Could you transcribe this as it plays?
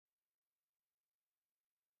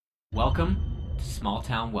Welcome to Small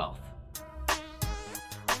Town Wealth.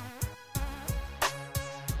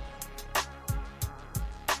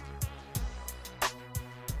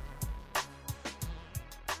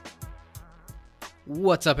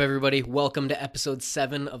 What's up, everybody? Welcome to episode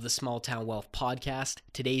 7 of the Small Town Wealth podcast.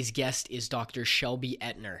 Today's guest is Dr. Shelby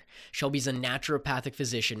Etner. Shelby's a naturopathic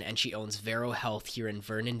physician and she owns Vero Health here in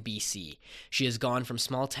Vernon, BC. She has gone from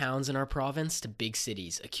small towns in our province to big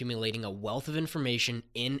cities, accumulating a wealth of information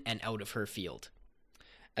in and out of her field.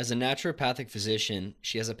 As a naturopathic physician,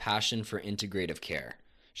 she has a passion for integrative care.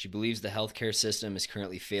 She believes the healthcare system is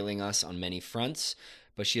currently failing us on many fronts,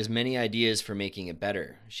 but she has many ideas for making it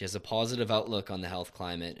better. She has a positive outlook on the health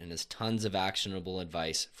climate and has tons of actionable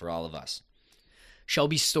advice for all of us.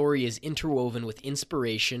 Shelby's story is interwoven with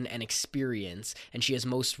inspiration and experience, and she has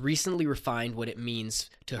most recently refined what it means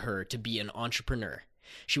to her to be an entrepreneur.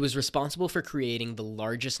 She was responsible for creating the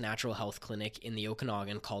largest natural health clinic in the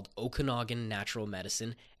Okanagan called Okanagan Natural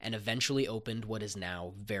Medicine and eventually opened what is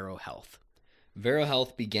now Vero Health. Vero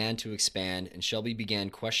Health began to expand, and Shelby began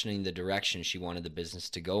questioning the direction she wanted the business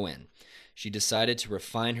to go in. She decided to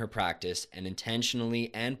refine her practice and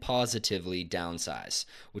intentionally and positively downsize,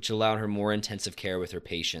 which allowed her more intensive care with her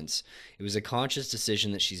patients. It was a conscious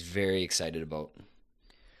decision that she's very excited about.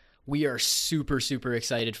 We are super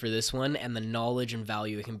excited for this one and the knowledge and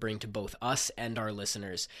value it can bring to both us and our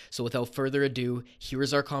listeners. So without further ado, here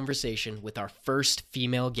is our conversation with our first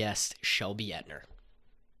female guest, Shelby Etner.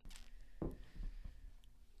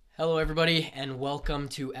 Hello, everybody, and welcome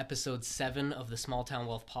to episode 7 of the Small Town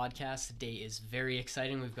Wealth podcast. Today is very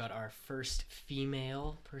exciting. We've got our first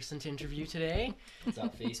female person to interview today. What's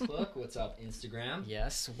up, Facebook? What's up, Instagram?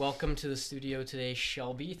 Yes, welcome to the studio today,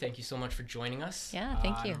 Shelby. Thank you so much for joining us. Yeah,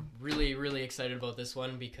 thank you. I'm really excited about this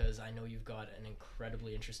one because I know you've got an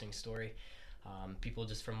incredibly interesting story. People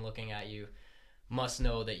just from looking at you must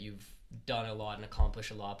know that you've done a lot and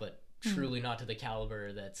accomplished a lot, but truly not to the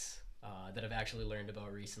caliber that I've actually learned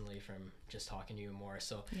about recently from just talking to you more.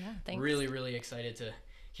 So yeah, thanks. Really excited to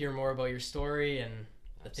hear more about your story and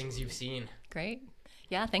the things you've seen. Great.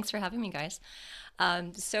 Yeah, thanks for having me, guys.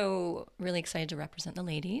 So really excited to represent the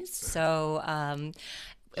ladies. So I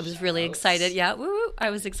was really excited. Yeah, woo! I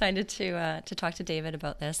was excited to talk to David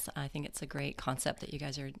about this. I think it's a great concept that you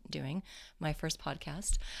guys are doing. My first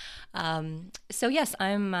podcast. So yes,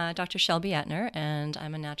 I'm Dr. Shelby Etner, and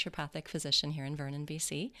I'm a naturopathic physician here in Vernon,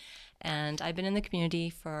 BC. And I've been in the community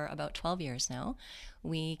for about 12 years now.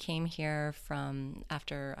 We came here from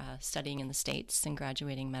after studying in the States and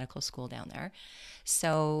graduating medical school down there.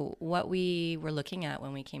 So what we were looking at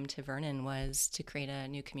when we came to Vernon was to create a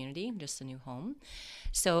new community, just a new home.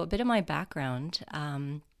 So a bit of my background,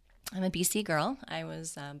 I'm a BC girl. I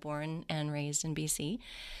was born and raised in BC.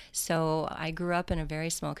 So I grew up in a very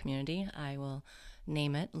small community. I will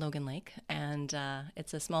name it Logan Lake. And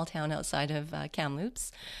it's a small town outside of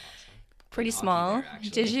Kamloops. Pretty small.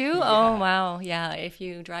 Did you? Yeah. Oh, wow. Yeah. If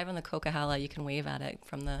you drive on the Coquihalla, you can wave at it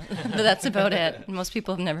from the, but that's about it. Most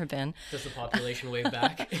people have never been. Does the population wave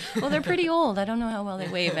back? Well, they're pretty old. I don't know how well they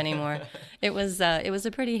wave anymore. It was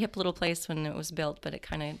a pretty hip little place when it was built, but it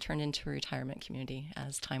kind of turned into a retirement community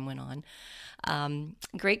as time went on.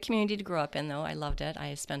 Great community to grow up in, though. I loved it.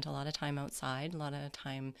 I spent a lot of time outside, a lot of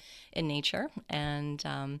time in nature,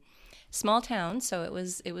 and small town, so it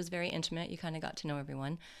was very intimate. You kind of got to know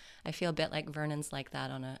everyone. I feel a bit like Vernon's like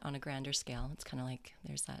that on a grander scale. It's kind of like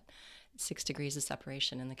there's that 6 degrees of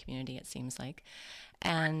separation in the community, it seems like.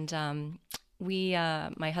 And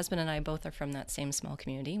my husband and I both are from that same small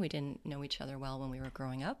community. We didn't know each other well when we were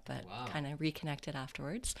growing up, but kind of reconnected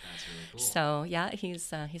afterwards. That's really cool. So yeah,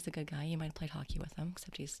 he's a good guy. You might have played hockey with him,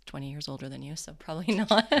 except he's 20 years older than you, so probably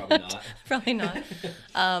not. Probably not.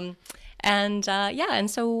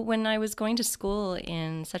 And so when I was going to school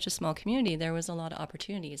in such a small community, there was a lot of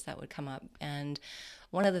opportunities that would come up. And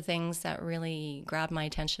one of the things that really grabbed my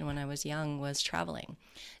attention when I was young was traveling.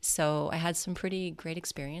 So I had some pretty great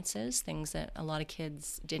experiences, things that a lot of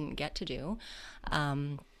kids didn't get to do.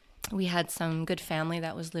 We had some good family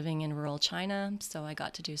that was living in rural China, so I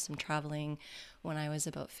got to do some traveling when I was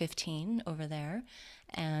about 15 over there.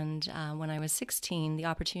 And when I was 16, the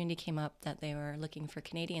opportunity came up that they were looking for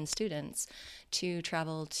Canadian students to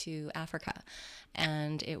travel to Africa.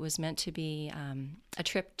 And it was meant to be a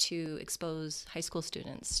trip to expose high school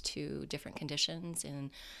students to different conditions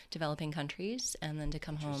in developing countries, and then to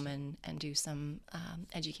come home and do some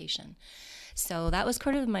education. So that was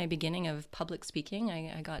kind of my beginning of public speaking.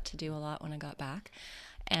 I got to do a lot when I got back.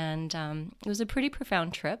 And it was a pretty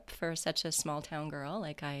profound trip for such a small town girl.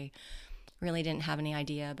 Like, I really didn't have any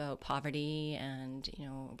idea about poverty, and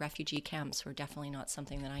refugee camps were definitely not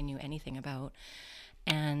something that I knew anything about.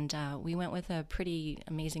 And we went with a pretty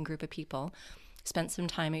amazing group of people. Spent some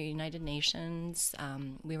time at United Nations.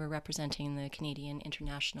 We were representing the Canadian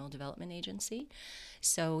International Development Agency.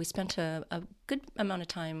 So we spent a good amount of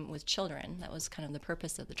time with children. That was kind of the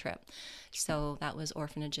purpose of the trip. So that was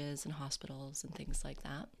orphanages and hospitals and things like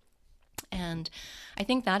that. And I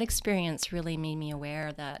think that experience really made me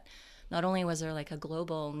aware that not only was there like a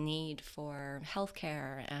global need for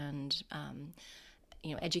healthcare and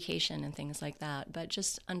education and things like that, but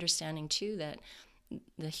just understanding too that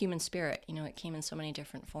the human spirit, it came in so many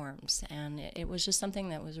different forms. And it was just something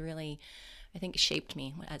that was really, I think, shaped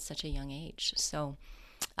me at such a young age. So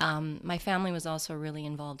my family was also really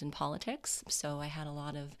involved in politics. So I had a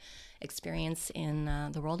lot of experience in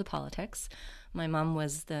the world of politics. My mom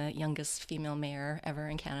was the youngest female mayor ever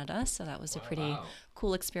in Canada, so that was a pretty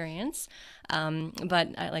cool experience.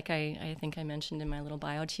 But I think I mentioned in my little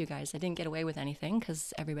bio to you guys, I didn't get away with anything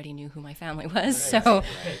because everybody knew who my family was. So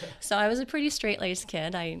I was a pretty straight-laced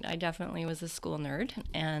kid. I definitely was a school nerd.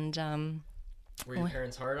 And were your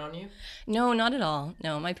parents hard on you? No, not at all.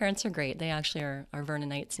 No, my parents are great. They actually are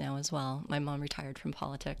Vernonites now as well. My mom retired from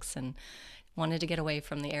politics and wanted to get away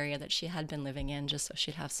from the area that she had been living in just so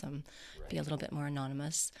she'd have be a little bit more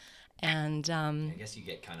anonymous. And I guess you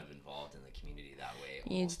get kind of involved in the community that way.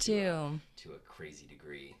 You do. To a crazy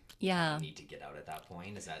degree. Yeah. You need to get out at that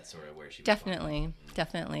point. Is that sort of where she was Definitely.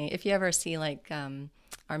 Definitely. If you ever see like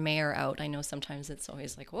our mayor out, I know sometimes it's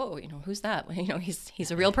always like, whoa, who's that?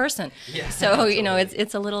 He's a real person. Yeah, so, totally.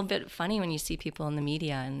 It's a little bit funny when you see people in the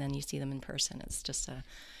media and then you see them in person. It's just a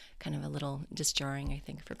kind of a little disjarring, I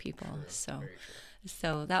think, for people. True.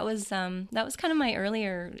 So that was kind of my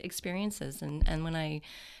earlier experiences. And when I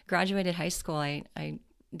graduated high school, I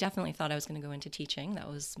definitely thought I was going to go into teaching. That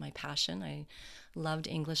was my passion. I loved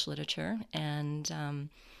English literature. And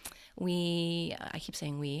I keep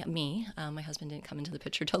saying me, my husband didn't come into the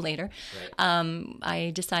picture till later. Right.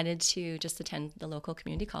 I decided to just attend the local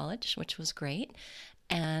community college, which was great,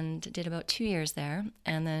 and did about 2 years there,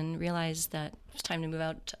 and then realized that it was time to move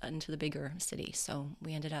out into the bigger city. So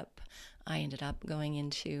I ended up going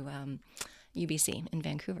into UBC in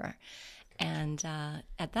Vancouver. And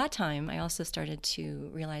at that time, I also started to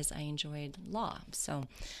realize I enjoyed law. So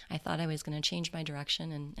I thought I was going to change my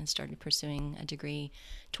direction and started pursuing a degree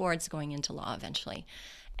towards going into law eventually.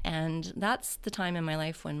 And that's the time in my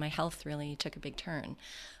life when my health really took a big turn.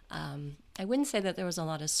 I wouldn't say that there was a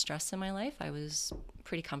lot of stress in my life. I was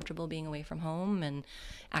pretty comfortable being away from home and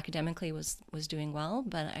academically was doing well,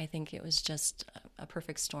 but I think it was just a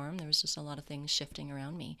perfect storm. There was just a lot of things shifting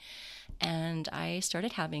around me. And I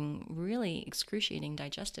started having really excruciating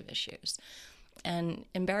digestive issues. And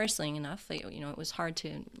embarrassingly enough, it was hard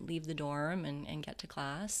to leave the dorm and get to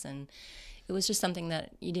class. And it was just something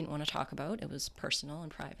that you didn't want to talk about. It was personal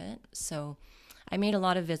and private. So I made a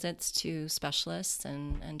lot of visits to specialists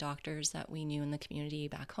and doctors that we knew in the community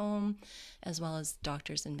back home, as well as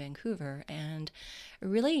doctors in Vancouver, and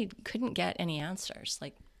really couldn't get any answers.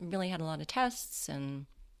 Really had a lot of tests and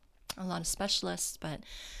a lot of specialists, but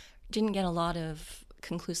didn't get a lot of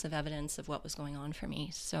conclusive evidence of what was going on for me.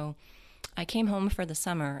 So I came home for the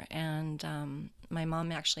summer, and my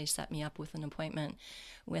mom actually set me up with an appointment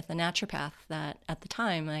with a naturopath that at the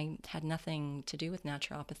time I had nothing to do with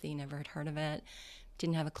naturopathy, never had heard of it,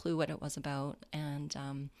 didn't have a clue what it was about.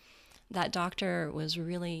 And that doctor was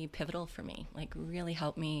really pivotal for me, really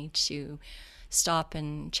helped me to stop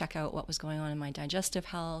and check out what was going on in my digestive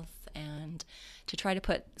health and to try to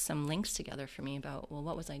put some links together for me about, well,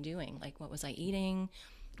 what was I doing? What was I eating?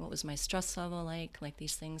 What was my stress level like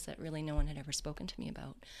these things that really no one had ever spoken to me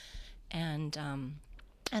about. And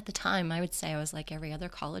at the time, I would say I was like every other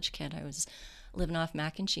college kid. I was living off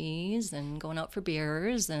mac and cheese and going out for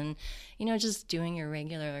beers and, just doing your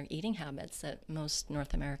regular eating habits that most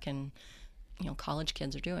North American, college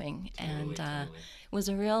kids are doing. Totally. It was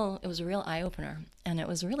a real eye-opener, and it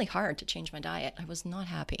was really hard to change my diet. I was not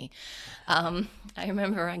happy. I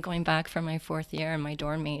remember going back from my fourth year, and my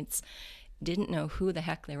dorm mates didn't know who the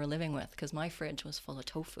heck they were living with because my fridge was full of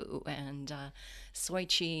tofu and soy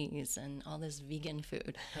cheese and all this vegan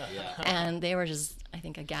food. Yeah. And they were just, I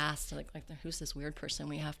think, aghast, like who's this weird person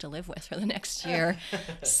we have to live with for the next year?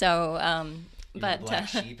 So, but black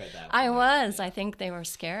sheep at that point. I was. I think they were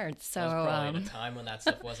scared. So that was probably at a time when that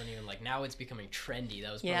stuff wasn't even now it's becoming trendy.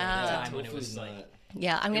 That was probably the time when it was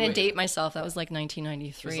Yeah, I'm going to date myself. That was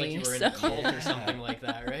 1993. It was like you were in a cult or something like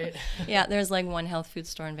that, right? Yeah, there's one health food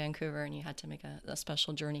store in Vancouver, and you had to make a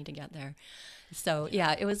special journey to get there. So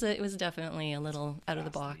yeah, it was definitely a little out of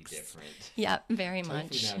the box. Different. Yeah, very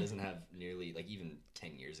much. Tofu now doesn't have nearly even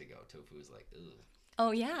 10 years ago. Tofu was ugh.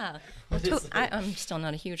 Oh yeah, well, I'm still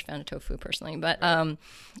not a huge fan of tofu personally, but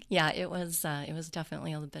yeah, it was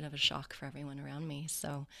definitely a bit of a shock for everyone around me.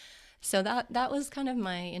 So that was kind of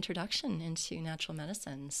my introduction into natural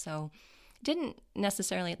medicine. So didn't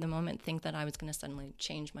necessarily at the moment think that I was going to suddenly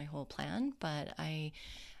change my whole plan, but I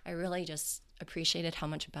really just appreciated how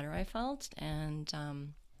much better I felt, and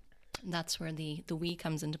that's where the we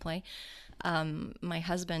comes into play. My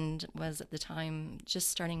husband was at the time just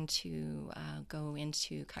starting to go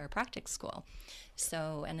into chiropractic school.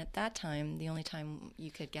 So, and at that time, the only time you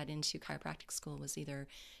could get into chiropractic school was either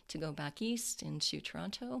to go back east into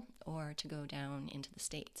Toronto or to go down into the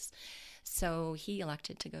States. So he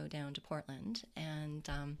elected to go down to Portland, and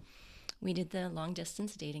we did the long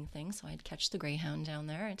distance dating thing. So I'd catch the Greyhound down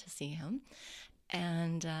there to see him.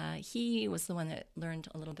 And he was the one that learned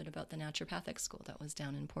a little bit about the naturopathic school that was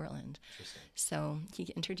down in Portland. So he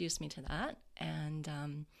introduced me to that,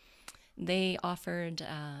 and they offered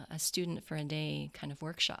a student for a day kind of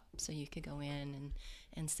workshop. So you could go in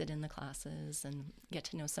and sit in the classes and get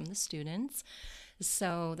to know some of the students.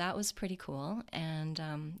 So that was pretty cool, and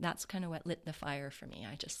that's kind of what lit the fire for me.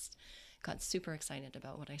 I just got super excited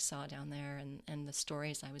about what I saw down there, and the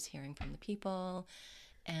stories I was hearing from the people,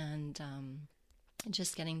 and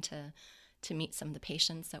just getting to meet some of the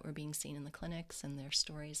patients that were being seen in the clinics and their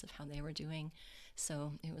stories of how they were doing.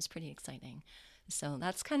 So it was pretty exciting. So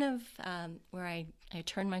that's kind of where I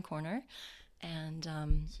turned my corner. And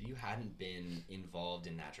so you hadn't been involved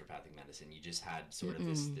in naturopathic medicine. You just had sort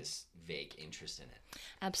of this vague interest in it.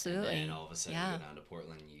 Absolutely. And then all of a sudden you go down to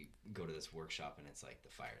Portland, you go to this workshop, and it's like the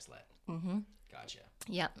fire's lit. Mm-hmm. Gotcha.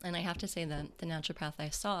 Yeah, and I have to say that the naturopath I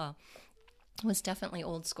saw was definitely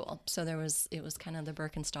old school. So it was kind of the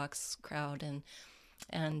Birkenstocks crowd, and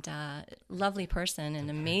lovely person and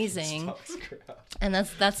amazing. And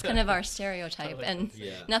that's kind of our stereotype. And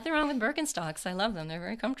nothing wrong with Birkenstocks. I love them. They're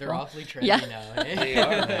very comfortable. They're awfully trendy now. Eh? They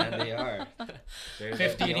are, man. They are.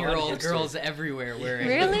 15-year-old girls everywhere wearing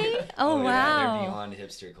Really? Oh, wow. Yeah, they're beyond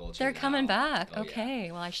hipster culture. They're coming now. back. Oh, okay.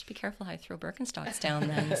 Yeah. Well, I should be careful how I throw Birkenstocks down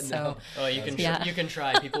then. So. Oh, you can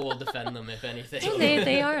try. People will defend them if anything.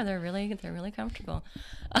 They are. They're really comfortable.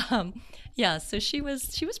 Yeah. So she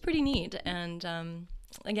was pretty neat, and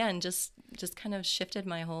again, just kind of shifted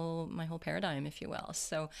my whole paradigm, if you will.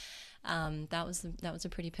 So that was a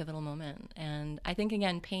pretty pivotal moment, and I think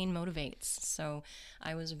again, pain motivates. So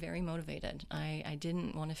I was very motivated. I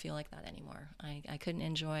didn't want to feel like that anymore. I couldn't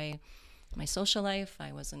enjoy my social life.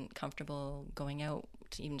 I wasn't comfortable going out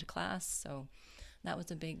even to class. So that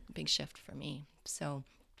was a big shift for me. So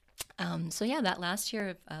yeah, that last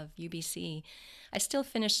year of UBC, I still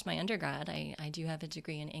finished my undergrad. I do have a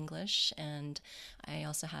degree in English, and I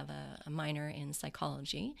also have a minor in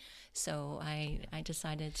psychology. So I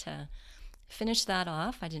decided to finish that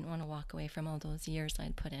off. I didn't want to walk away from all those years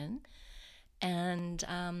I'd put in. And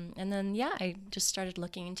then, yeah, I just started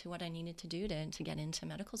looking into what I needed to do to get into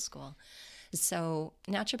medical school. So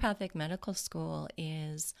naturopathic medical school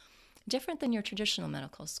is different than your traditional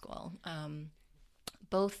medical school.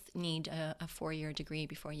 Both need a 4-year degree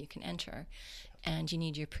before you can enter, and you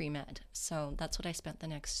need your pre-med. So that's what I spent the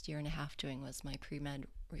next year and a half doing, was my pre-med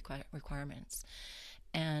requirements.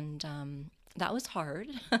 And that was hard,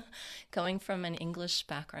 going from an English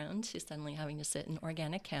background to suddenly having to sit in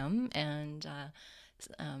organic chem and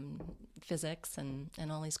physics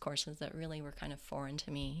and all these courses that really were kind of foreign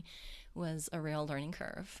to me was a real learning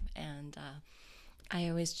curve. And I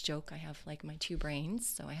always joke I have like my two brains.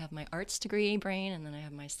 So I have my arts degree brain, and then I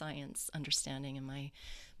have my science understanding and my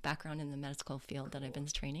background in the medical field that I've been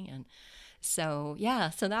training in. So yeah,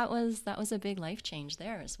 so that was a big life change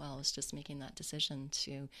there as well. It was just making that decision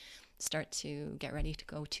to start to get ready to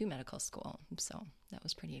go to medical school. So that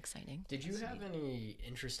was pretty exciting. Did you have any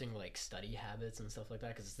interesting like study habits and stuff like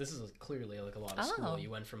that? Because this is clearly like a lot of school. You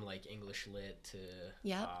went from like English lit to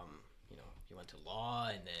you went to law,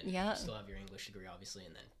 and then you still have your English degree, obviously,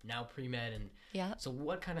 and then now pre-med. And so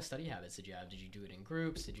what kind of study habits did you have? Did you do it in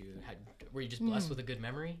groups? Were you just blessed with a good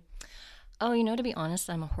memory? Oh, to be honest,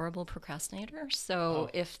 I'm a horrible procrastinator. So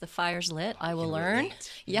if the fire's lit, I will learn.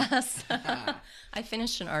 Relate. Yes. I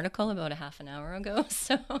finished an article about a half an hour ago,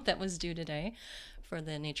 so that was due today for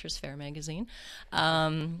the Nature's Fair magazine. I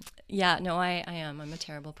am. I'm a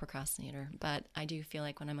terrible procrastinator, but I do feel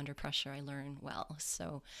like when I'm under pressure, I learn well.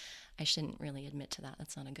 So I shouldn't really admit to that.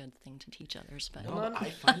 That's not a good thing to teach others. But I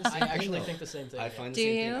find the same I actually think the same thing. I find the Do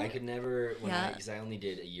same you? thing. I could never, because I only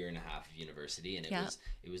did a year and a half of university, and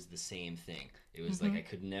it was the same thing. It was like I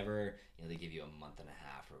could never, they give you a month and a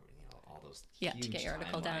half or all those huge to get your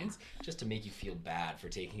article done, just to make you feel bad for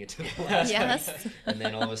taking it to the last. Yes. And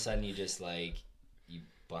then all of a sudden you just like you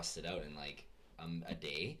bust it out in like a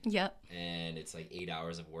day. Yep. And it's like 8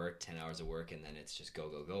 hours of work, 10 hours of work, and then it's just go.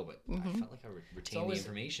 But Mm-hmm. I felt like I retained the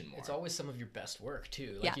information more. It's always some of your best work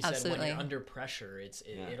too. Like Yeah, you said, absolutely. when you're under pressure,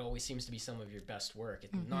 it always seems to be some of your best work.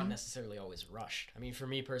 It's not necessarily always rushed. I mean, for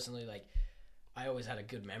me personally, like I always had a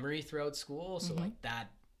good memory throughout school, so like that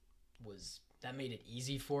made it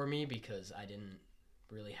easy for me because I didn't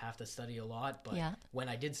really have to study a lot. But when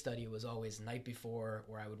I did study, it was always night before,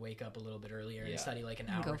 where I would wake up a little bit earlier and study like an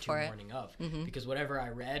hour or two morning of, because whatever I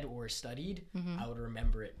read or studied, I would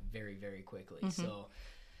remember it very, very quickly. So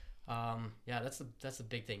that's the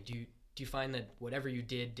big thing. Do you find that whatever you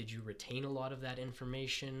did you retain a lot of that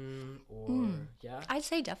information, or I'd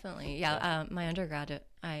say definitely. My undergrad,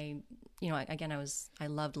 I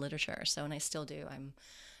loved literature, so, and I still do. I'm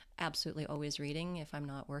absolutely always reading if I'm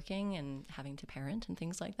not working and having to parent and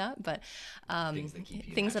things like that, but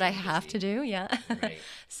things that I have to do. Right.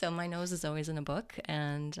 So my nose is always in a book,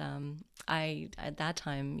 and I at that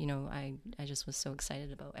time, I just was so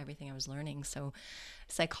excited about everything I was learning. So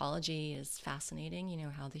psychology is fascinating,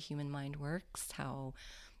 how the human mind works, how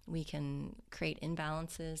we can create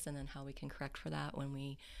imbalances, and then how we can correct for that when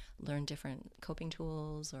we learn different coping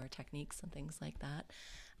tools or techniques and things like that.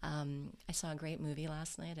 I saw a great movie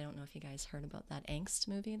last night. I don't know if you guys heard about that Angst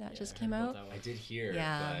movie that just came out. I did hear,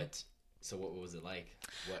 but so what was it like?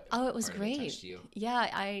 It was great. Touched you? Yeah,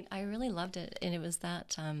 I really loved it. And it was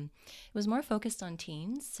that, it was more focused on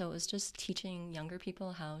teens. So it was just teaching younger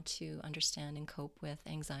people how to understand and cope with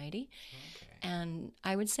anxiety. Okay. And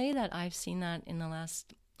I would say that I've seen that in the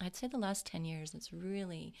last 10 years. It's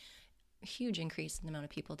really huge increase in the amount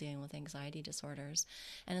of people dealing with anxiety disorders,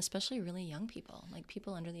 and especially really young people, like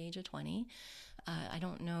people under the age of 20. I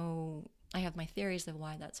don't know, I have my theories of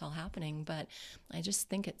why that's all happening, but I just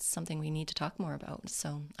think it's something we need to talk more about.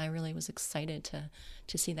 So I really was excited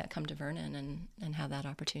to see that come to Vernon and have that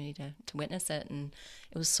opportunity to witness it. And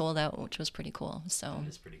it was sold out, which was pretty cool. So that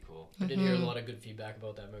is pretty cool. I did hear a lot of good feedback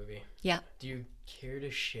about that movie. Yeah. Do you care to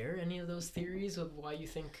share any of those theories of why you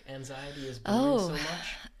think anxiety is booming so much?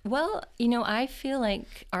 Well, I feel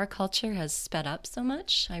like our culture has sped up so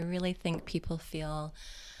much. I really think people feel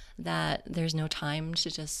that there's no time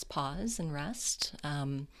to just pause and rest.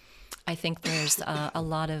 I think there's a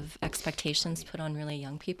lot of expectations put on really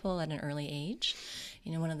young people at an early age.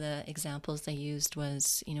 One of the examples they used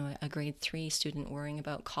was, a grade 3 student worrying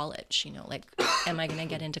about college, like, am I going to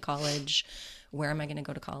get into college? Where am I going to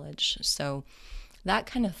go to college? So that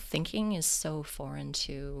kind of thinking is so foreign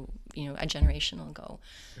to, a generation ago.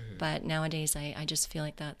 Mm-hmm. But nowadays, I just feel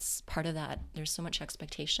like that's part of that. There's so much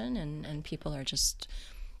expectation, and people are just,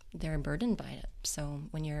 they're burdened by it. So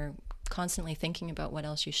when you're constantly thinking about what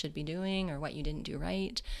else you should be doing or what you didn't do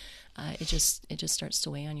right, it just starts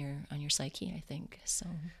to weigh on your psyche, I think. So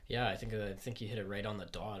yeah, I think you hit it right on the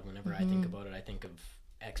dot. Whenever I think about it, I think of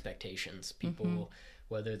expectations. People,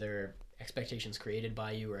 whether they're expectations created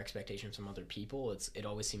by you or expectations from other people, it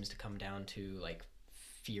always seems to come down to like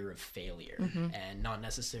fear of failure, and not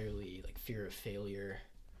necessarily like fear of failure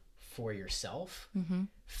for yourself,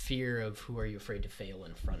 fear of who are you afraid to fail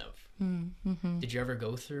in front of. Did you ever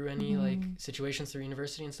go through any like situations through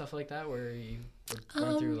university and stuff like that where you were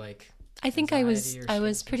going through like I think I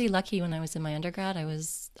was pretty lucky when I was in my undergrad. I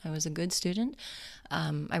was a good student.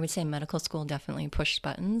 I would say medical school definitely pushed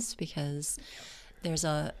buttons, because there's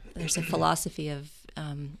a philosophy of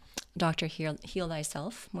doctor, heal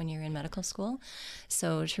thyself when you're in medical school.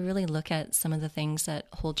 So to really look at some of the things that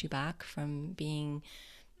hold you back from being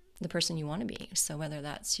the person you want to be. So whether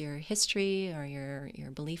that's your history or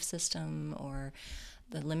your belief system or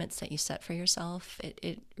the limits that you set for yourself,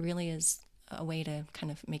 it really is a way to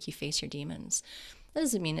kind of make you face your demons. That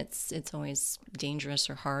doesn't mean it's always dangerous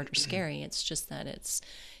or hard or scary. It's just that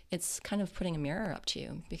it's kind of putting a mirror up to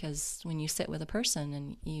you, because when you sit with a person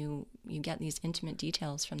and you get these intimate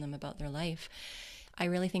details from them about their life, I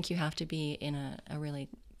really think you have to be in a really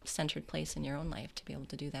centered place in your own life to be able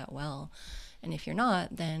to do that well. And if you're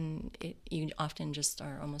not, then you often just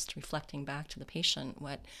are almost reflecting back to the patient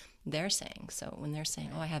what they're saying. So when they're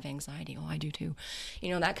saying, oh, I have anxiety, oh, I do too,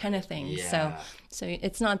 that kind of thing. Yeah. So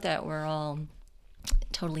it's not that we're all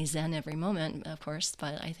totally zen every moment, of course,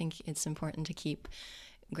 but I think it's important to keep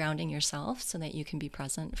grounding yourself so that you can be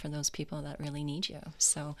present for those people that really need you.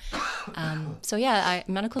 So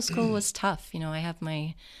medical school was tough. I have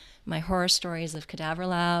my horror stories of Cadaver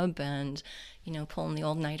Lab and, pulling the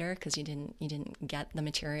all-nighter because you didn't get the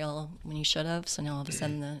material when you should have. So now all of a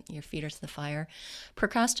sudden your feet are to the fire.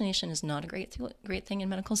 Procrastination is not a great thing in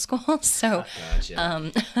medical school. So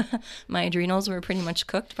Gotcha. my adrenals were pretty much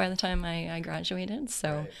cooked by the time I graduated.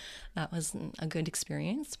 So Right. that was a good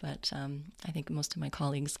experience. But I think most of my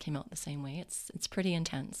colleagues came out the same way. It's pretty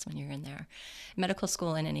intense when you're in there. Medical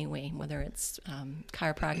school in any way, whether it's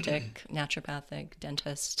chiropractic, naturopathic,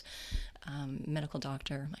 dentist, medical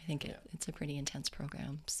doctor. I think it's a pretty intense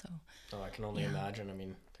program. So Oh, I can only imagine. I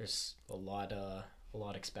mean, there's a lot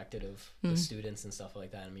expected of the students and stuff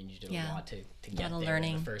like that. I mean, you did a lot to get of there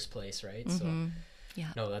learning. in the first place, right? So,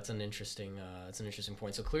 yeah. no, that's an interesting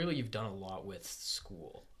point. So clearly, you've done a lot with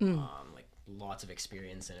school, like lots of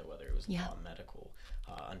experience in it, whether it was law, medical,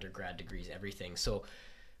 undergrad degrees, everything. So,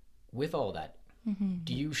 with all that,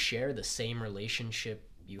 do you share the same relationship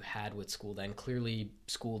you had with school then? Clearly,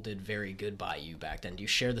 school did very good by you back then. Do you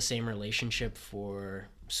share the same relationship for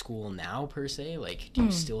school now, per se? Like, do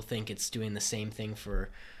you still think it's doing the same thing for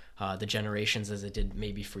the generations as it did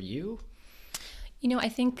maybe for you? I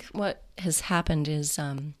think what has happened is,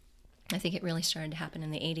 I think it really started to happen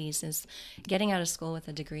in the 80s, is getting out of school with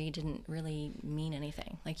a degree didn't really mean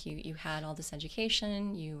anything. Like you had all this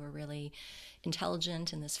education, you were really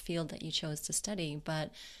intelligent in this field that you chose to study,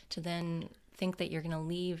 but to then think that you're going to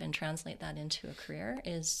leave and translate that into a career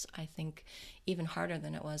is, I think, even harder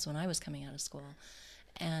than it was when I was coming out of school.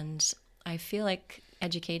 And I feel like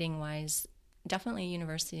educating wise, definitely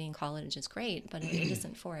university and college is great, but it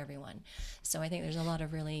isn't for everyone. So I think there's a lot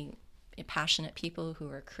of really passionate people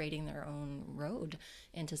who are creating their own road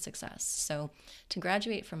into success. So to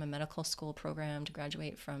graduate from a medical school program, to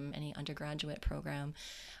graduate from any undergraduate program,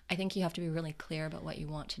 I think you have to be really clear about what you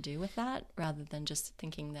want to do with that, rather than just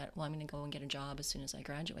thinking that, well, I'm going to go and get a job as soon as I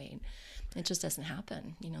graduate. It just doesn't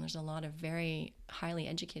happen. There's a lot of very highly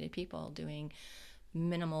educated people doing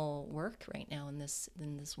minimal work right now in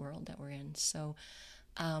this world that we're in. So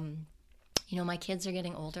my kids are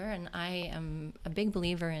getting older, and I am a big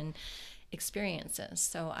believer in experiences.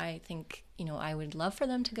 So I think, I would love for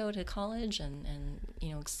them to go to college and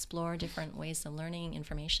explore different ways of learning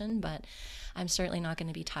information, but I'm certainly not going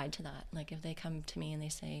to be tied to that. Like if they come to me and they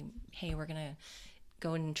say, hey, we're going to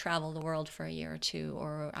go and travel the world for a year or two,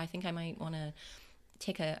 or I think I might want to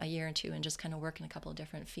take a year or two and just kind of work in a couple of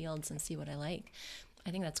different fields and see what I like, I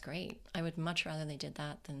think that's great. I would much rather they did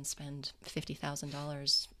that than spend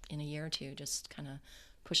 $50,000 in a year or two just kind of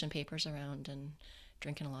pushing papers around and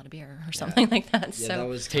drinking a lot of beer or something like that. Yeah, so that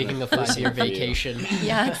was Taking the 5-year vacation.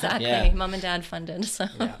 yeah, exactly. Yeah. Mom and dad funded. So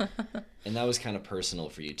Yeah. And that was kind of personal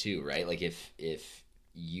for you too, right? Like if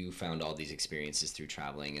you found all these experiences through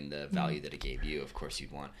traveling and the value that it gave you, of course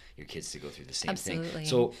you'd want your kids to go through the same Absolutely. thing.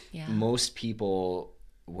 So Yeah. most people,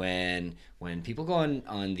 when people go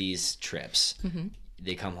on these trips,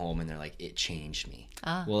 they come home and they're like, it changed me.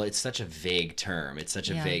 Well, it's such a vague term. It's such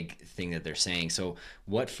a vague thing that they're saying. So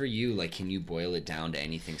what for you, like, can you boil it down to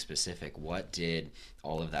anything specific? What did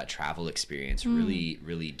all of that travel experience really,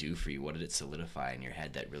 really do for you? What did it solidify in your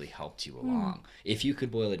head that really helped you along? If you could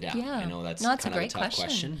boil it down. Yeah. I know that's No, that's kind a of a great tough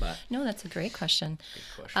question, but no, that's a great question.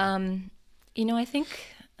 Good question. I think,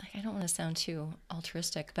 I don't want to sound too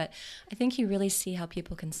altruistic, but I think you really see how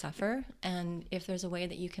people can suffer. And if there's a way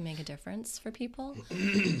that you can make a difference for people,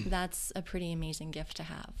 that's a pretty amazing gift to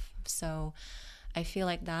have. So I feel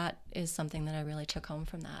like that is something that I really took home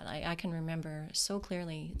from that. I can remember so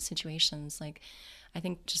clearly situations, like, I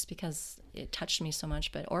think just because it touched me so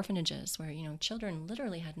much, but orphanages where, children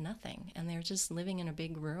literally had nothing and they're just living in a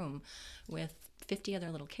big room with 50 other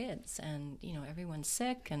little kids, and, everyone's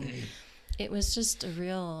sick, and it was just a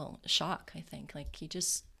real shock, I think. Like, you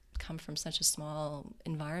just come from such a small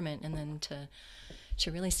environment, and then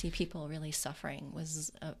to really see people really suffering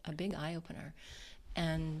was a big eye-opener.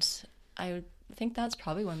 And I think that's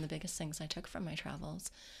probably one of the biggest things I took from my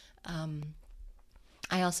travels.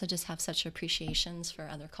 I also just have such appreciations for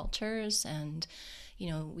other cultures, and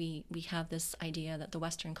we have this idea that the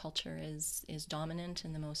Western culture is dominant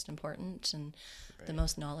and the most important and the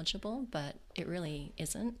most knowledgeable, but it really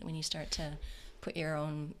isn't. When you start to put your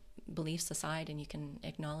own beliefs aside and you can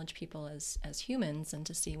acknowledge people as humans and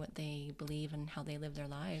to see what they believe and how they live their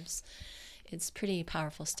lives, it's pretty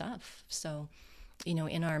powerful stuff. So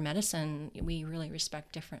in our medicine, we really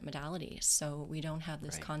respect different modalities, so we don't have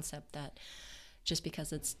this concept that just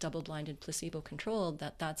because it's double-blinded, placebo-controlled,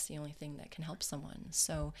 that's the only thing that can help someone.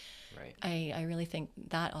 So I really think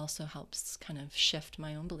that also helps kind of shift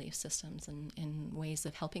my own belief systems in ways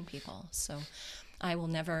of helping people. So I will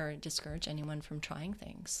never discourage anyone from trying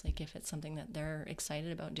things. Like, if it's something that they're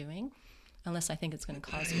excited about doing, unless I think it's going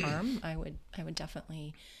to cause harm, I would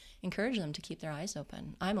definitely encourage them to keep their eyes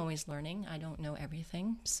open. I'm always learning. I don't know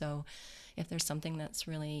everything. So if there's something that's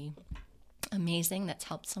really amazing that's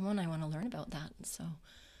helped someone, I want to learn about that. So,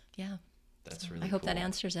 yeah. That's really I hope cool. that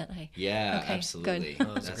answers it. Yeah, okay, absolutely. Good.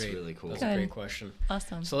 That was That's great. really cool. That's a great question.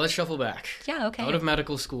 Awesome. So let's shuffle back. Yeah, okay. Out of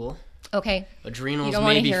medical school, Okay. adrenals You don't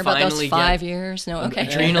want to maybe hear about finally those 5 years? No, okay.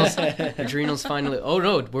 Adrenals finally. Oh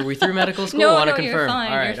no, were we through medical school? No, Want to no, you're confirm?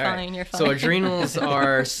 fine, All right, you're all right. fine, you're So fine. adrenals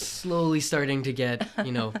are slowly starting to get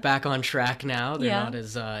back on track now. They're Yeah. not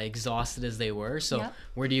as exhausted as they were. So Yep.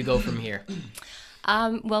 where do you go from here?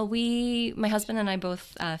 Well, my husband and I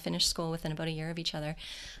both finished school within about a year of each other.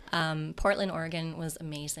 Portland, Oregon was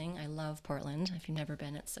amazing. I love Portland. If you've never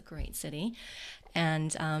been, it's a great city.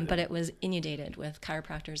 And but it was inundated with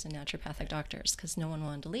chiropractors and naturopathic doctors because no one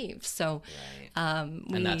wanted to leave. So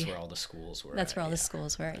And that's where all the schools were. that's where all the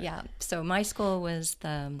schools were. Yeah. So my school was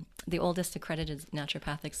the oldest accredited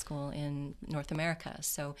naturopathic school in North America.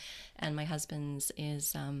 So, and my husband's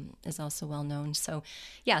is also well known. So,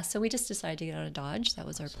 yeah. So we just decided to get out of Dodge. That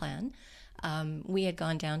was our plan. We had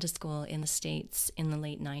gone down to school in the States in the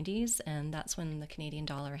late 90s, and that's when the Canadian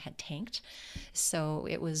dollar had tanked. So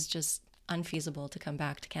it was just unfeasible to come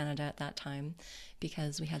back to Canada at that time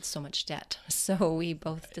because we had so much debt. So we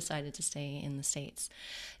both decided to stay in the States.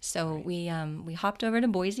 So we hopped over to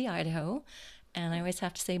Boise, Idaho. And I always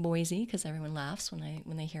have to say Boise because everyone laughs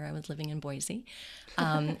when they hear I was living in Boise.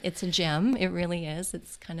 It's a gem. It really is.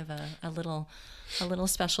 It's kind of a little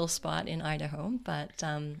special spot in Idaho, but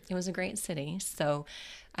it was a great city. So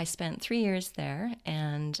I spent 3 years there,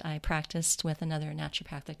 and I practiced with another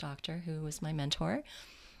naturopathic doctor who was my mentor.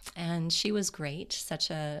 And she was great. Such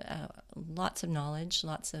lots of knowledge,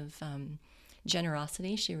 lots of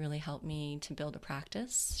generosity. She really helped me to build a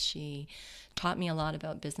practice. She taught me a lot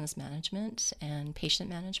about business management and patient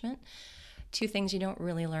management. Two things you don't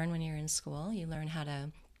really learn when you're in school. You learn how to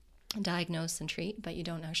diagnose and treat, but you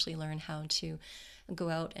don't actually learn how to go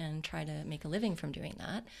out and try to make a living from doing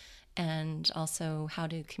that. And also how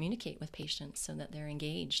to communicate with patients so that they're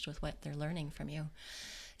engaged with what they're learning from you.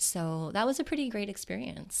 So that was a pretty great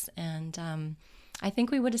experience. And I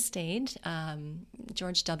think we would have stayed.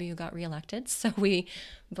 George W. got reelected, so we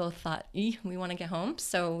both thought, we want to get home.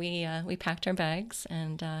 So we packed our bags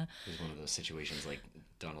and. It was one of those situations like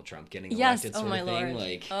Donald Trump getting yes, elected oh sort my of thing. Lord.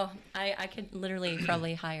 Like, I could literally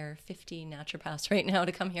probably hire 50 naturopaths right now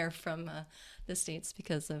to come here from the States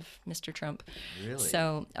because of Mr. Trump. Really?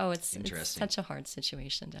 So, it's Interesting. such a hard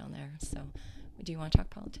situation down there. So. Do you want to talk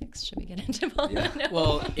politics? Should we get into politics? Yeah. No.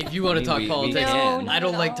 Well, if you want to talk we politics, can. I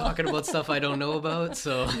don't not like at all. talking about stuff I don't know about.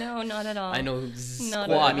 So No, not at all. I know Not squat at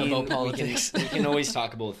all. I mean, about politics. we can always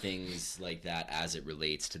talk about things like that as it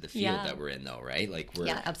relates to the field Yeah. that we're in, though, right? Like we're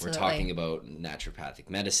absolutely. talking about naturopathic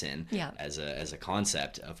medicine Yeah. as a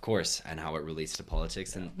concept, of course, and how it relates to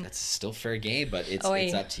politics, and that's still fair game, but it's Oy.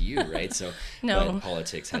 it's up to you, right? So, No. but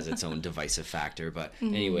politics has its own divisive factor. But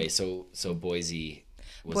anyway, so Boise.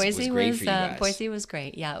 Was Boise great was for you guys. Boise was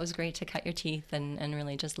great. Yeah, it was great to cut your teeth and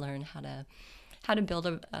really just learn how to build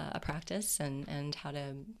a practice and how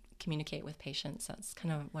to communicate with patients. That's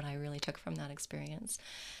kind of what I really took from that experience.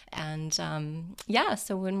 And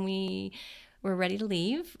so when we were ready to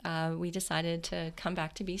leave, we decided to come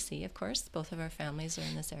back to BC. Of course, both of our families are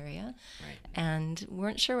in this area, Right. and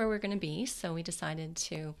weren't sure where we were going to be, so we decided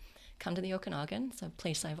to come to the Okanagan. It's a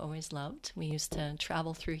place I've always loved. We used to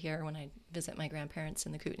travel through here when I visit my grandparents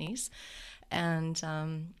in the Kootenays, and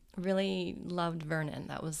really loved Vernon.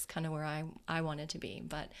 That was kind of where I wanted to be,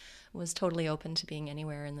 but was totally open to being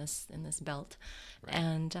anywhere in this belt. Right.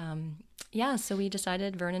 And so we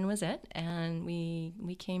decided Vernon was it, and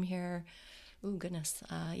we came here. Oh goodness,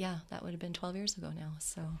 that would have been 12 years ago now.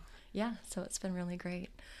 So so it's been really great.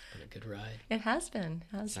 Been a good ride. It has been.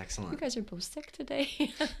 It's excellent. You guys are both sick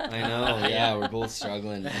today. I know, yeah, we're both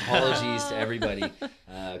struggling. Apologies to everybody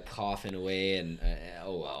coughing away, and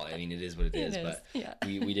I mean, it is what it is, but yeah.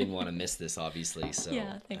 we didn't want to miss this, obviously. So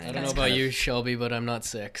Yeah, thanks, I don't know about you, Shelby, but I'm not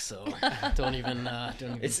sick, so don't even.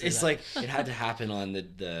 It's say that. like it had to happen on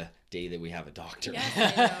the day that we have a doctor.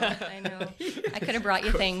 Yes, I know. I could have brought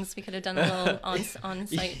you things. We could have done a little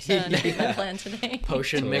on-site treatment plan today.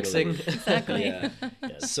 Potion Totally. mixing. Exactly. Yeah.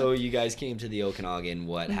 So you guys came to the Okanagan.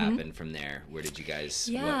 What happened from there? Where did you guys?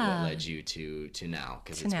 What led you to now?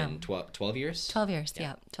 Because it's been 12 years. 12 years,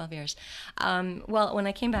 yeah 12 years. Well, when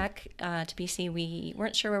I came back to BC, we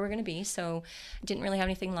weren't sure where we were going to be, so didn't really have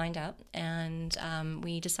anything lined up, and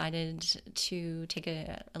we decided to take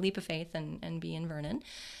a leap of faith and be in Vernon.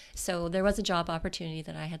 So there was a job opportunity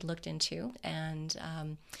that I had looked into and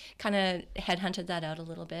kind of headhunted that out a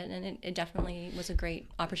little bit. And it definitely was a great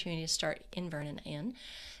opportunity to start in Vernon Inn.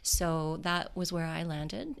 So that was where I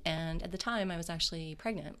landed. And at the time, I was actually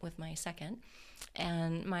pregnant with my second.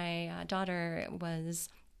 And my daughter was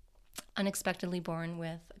unexpectedly born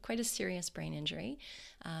with quite a serious brain injury.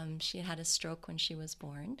 She had a stroke when she was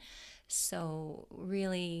born. So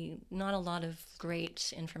really not a lot of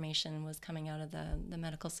great information was coming out of the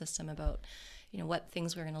medical system about, what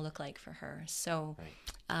things were going to look like for her. So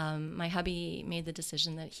my hubby made the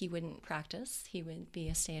decision that he wouldn't practice. He would be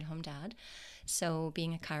a stay-at-home dad. So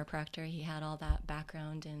being a chiropractor, he had all that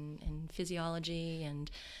background in physiology,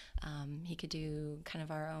 and he could do kind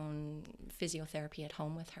of our own physiotherapy at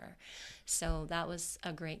home with her. So that was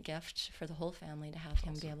a great gift for the whole family to have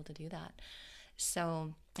him be able to do that.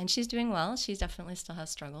 So, and she's doing well. She definitely still has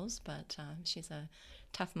struggles, but she's a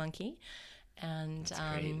tough monkey. And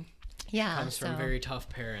yeah, Comes from very tough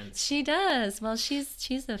parents. she does. Well,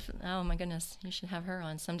 she's oh my goodness, you should have her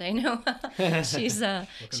on someday. No, she's a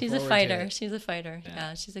fighter. She's a fighter.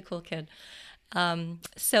 Yeah, she's a cool kid.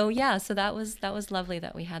 So that was lovely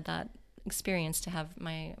that we had that experience to have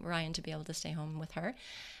my Ryan to be able to stay home with her.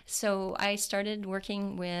 So I started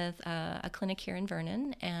working with a clinic here in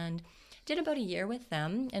Vernon and did about a year with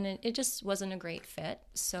them, and it just wasn't a great fit.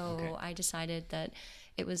 So I decided that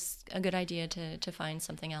it was a good idea to find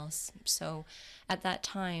something else. So at that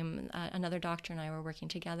time, another doctor and I were working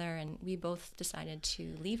together, and we both decided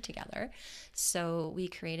to leave together. So we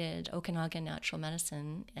created Okanagan Natural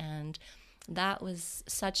Medicine, and that was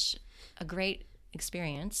such a great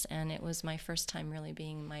experience, and it was my first time really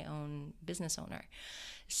being my own business owner.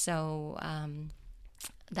 So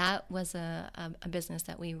that was a business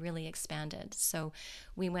that we really expanded. So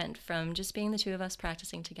we went from just being the two of us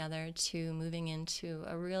practicing together to moving into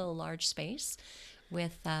a real large space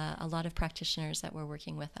with a lot of practitioners that were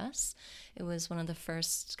working with us. It was one of the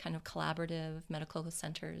first kind of collaborative medical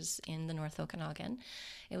centers in the North Okanagan.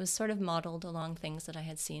 It was sort of modeled along things that I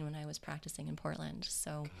had seen when I was practicing in Portland.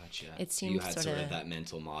 So it seemed you had sort of that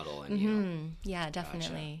mental model, and yeah,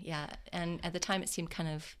 definitely. Gotcha. Yeah, and at the time it seemed kind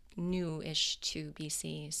of new-ish to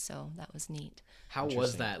BC, so that was neat. How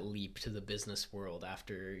was that leap to the business world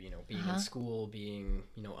after, being in school, being,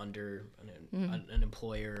 under an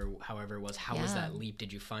employer, however it was? How was that leap?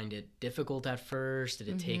 Did you find it difficult at first? Did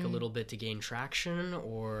it take a little bit to gain traction?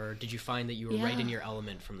 Or did you find that you were right in your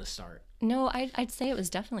element from the start? No, I'd say it was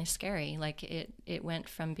definitely scary. Like it went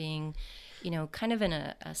from being, kind of in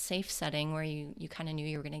a safe setting where you kind of knew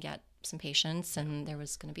you were going to get some patients and there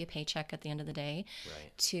was going to be a paycheck at the end of the day,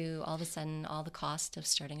 to all of a sudden all the cost of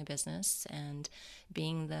starting a business and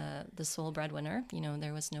being the sole breadwinner.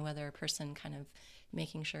 There was no other person kind of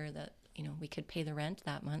making sure that we could pay the rent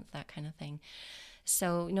that month, that kind of thing.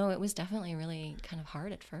 So no, it was definitely really kind of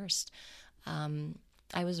hard at first.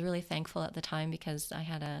 I was really thankful at the time because I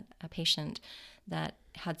had a patient that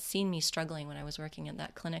had seen me struggling when I was working at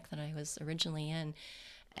that clinic that I was originally in,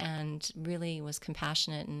 and really was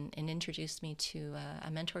compassionate and introduced me to a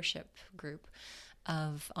mentorship group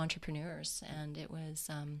of entrepreneurs. And it was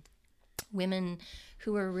women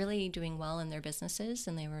who were really doing well in their businesses,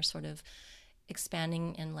 and they were sort of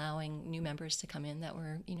expanding and allowing new members to come in that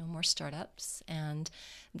were, more startups. And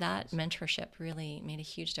that mentorship really made a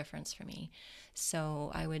huge difference for me. So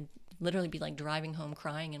I would literally be like driving home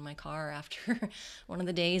crying in my car after one of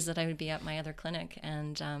the days that I would be at my other clinic.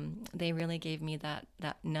 And they really gave me that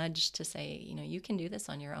nudge to say, you can do this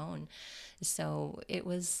on your own. So it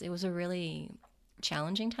was a really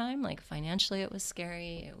challenging time. Like financially, it was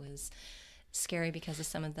scary. It was scary because of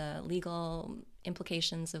some of the legal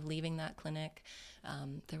implications of leaving that clinic.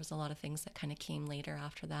 There was a lot of things that kind of came later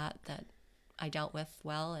after that I dealt with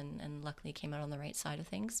well, and luckily came out on the right side of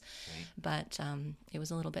things. Right. But it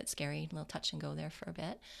was a little bit scary, a little touch and go there for a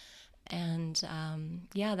bit. And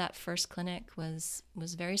that first clinic was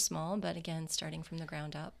very small, but again, starting from the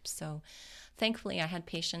ground up. So thankfully I had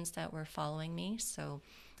patients that were following me. So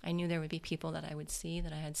I knew there would be people that I would see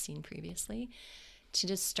that I had seen previously. To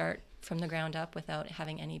just start from the ground up without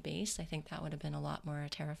having any base, I think that would have been a lot more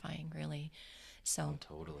terrifying, really. So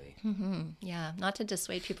totally. Yeah, not to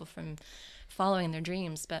dissuade people from following their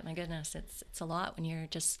dreams, but my goodness, it's a lot when you're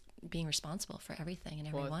just being responsible for everything and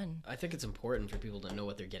everyone. I think it's important for people to know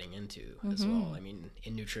what they're getting into as well. I mean,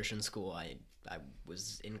 in nutrition school, I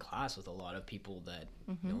was in class with a lot of people that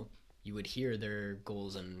you would hear their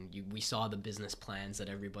goals, and we saw the business plans that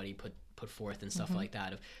everybody put forth and stuff like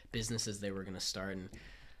that of businesses they were going to start, and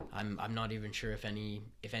I'm not even sure if any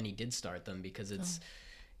did start them, because it's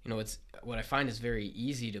it's what I find is very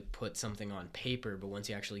easy to put something on paper, but once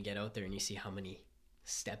you actually get out there and you see how many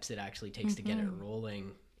steps it actually takes to get it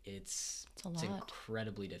rolling, it's a lot.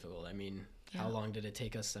 incredibly difficult. I mean, Yeah. how long did it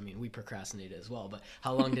take us? I mean, we procrastinated as well, but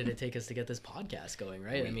how long did it take us to get this podcast going,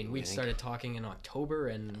 right? I mean, we started talking in October,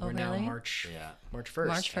 and we're now really? March 1st.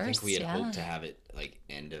 March I think 1st, we had yeah. hoped to have it like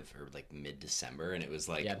end of or like mid-December, and it was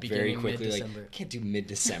like very beginning quickly like mid-December. can't do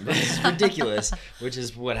mid-December. It's ridiculous, which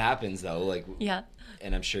is what happens though. Like Yeah.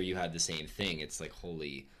 and I'm sure you had the same thing. It's like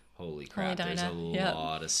holy crap, there's a Dinah. Yep.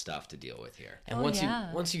 lot of stuff to deal with here. And Oh, once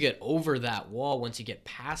yeah. you get over that wall, once you get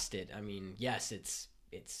past it, I mean, yes, it's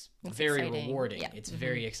very exciting. rewarding. Yeah. It's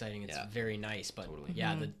very exciting. It's Yeah. very nice. But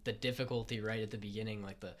yeah, the difficulty right at the beginning,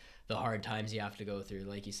 like the hard times you have to go through,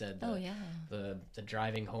 like you said, the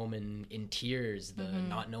driving home in tears, the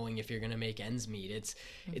not knowing if you're gonna make ends meet.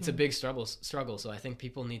 It's a big struggle. So I think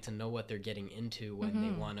people need to know what they're getting into when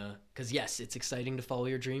they wanna. Because yes, it's exciting to follow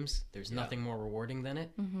your dreams. There's nothing more rewarding than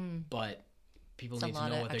it. But people It's a need to lot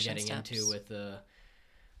know of what they're action getting into steps.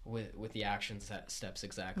 with the action steps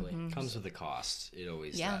exactly. Comes with a cost. It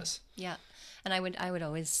always Yeah. does. Yeah. And I would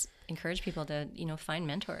always encourage people to, find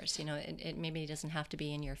mentors. It maybe doesn't have to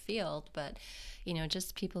be in your field, but,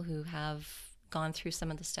 just people who have gone through some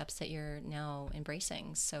of the steps that you're now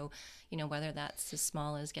embracing. So, whether that's as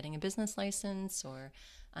small as getting a business license or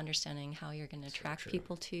understanding how you're going to attract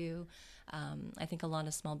people to you. I think a lot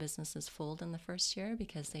of small businesses fold in the first year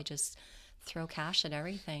because they just throw cash at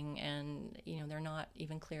everything, and they're not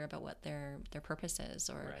even clear about what their purpose is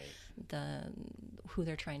or who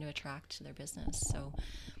they're trying to attract to their business. So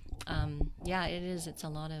yeah, it's a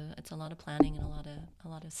lot of planning and a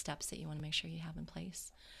lot of steps that you want to make sure you have in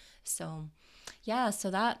place. So yeah, so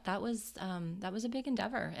that was a big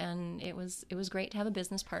endeavor, and it was great to have a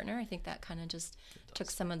business partner. I think that kind of just took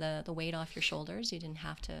some of the weight off your shoulders. You didn't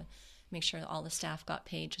have to make sure that all the staff got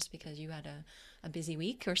paid just because you had a busy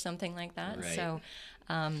week or something like that. Right. So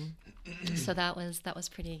so that was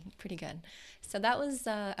pretty good. So that was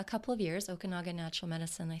a couple of years. Okanagan Natural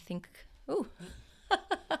Medicine, I think. Ooh.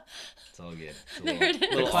 It's all good. It's a There it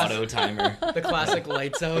little auto timer. The classic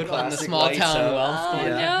lights out on the classic small lights town out. wealth. Oh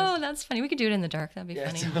Yeah. no, that's funny. We could do it in the dark. That'd be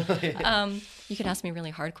funny. totally. You could ask me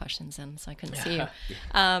really hard questions then, so I couldn't see you.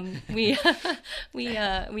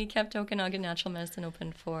 We kept Okanagan Natural Medicine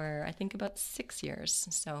open for I think about 6 years.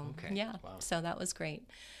 So Okay. yeah, so that was great.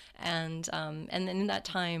 And then in that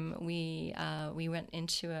time we went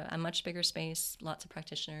into a much bigger space, lots of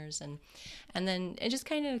practitioners, and then it just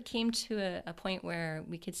kind of came to a point where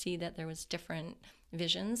we could see that there was different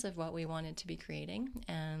visions of what we wanted to be creating,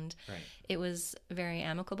 and it was very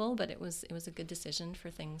amicable, but it was a good decision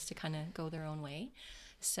for things to kind of go their own way.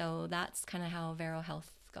 So that's kind of how Vero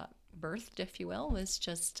Health got birthed, if you will, was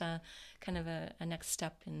just kind of a next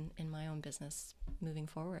step in my own business moving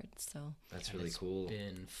forward. So That's really It's cool.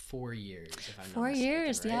 been 4 years, if I'm not 4 mistaken,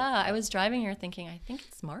 years, right? yeah. I was driving here thinking, I think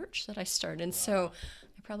it's March that I started, so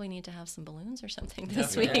I probably need to have some balloons or something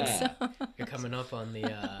this week. Yeah. So You're coming up on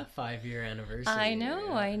the 5-year anniversary. I know.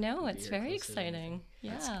 You're It's very close to it, I think. exciting.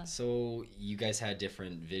 Yeah. So you guys had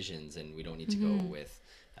different visions, and we don't need to go with,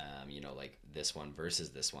 like this one versus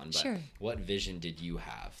this one. But Sure. what vision did you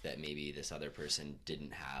have that maybe this other person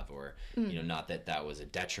didn't have, or not that was a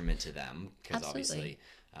detriment to them, because Absolutely. obviously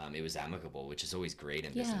it was amicable, which is always great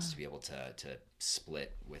in business to be able to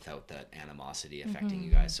split without that animosity affecting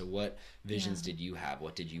you guys. So what visions did you have?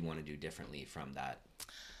 What did you want to do differently from that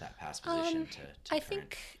past position to I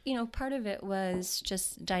current? think, part of it was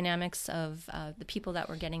just dynamics of the people that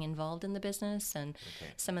were getting involved in the business and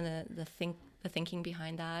some of the thinking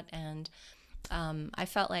behind that. And I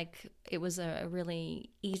felt like it was a really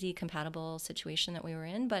easy, compatible situation that we were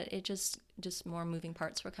in, but it just more moving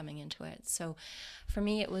parts were coming into it. So for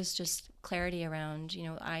me, it was just clarity around,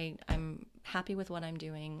 I'm happy with what I'm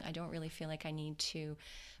doing. I don't really feel like I need to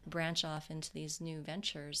branch off into these new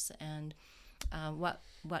ventures. And what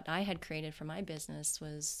I had created for my business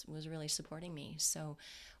was really supporting me. So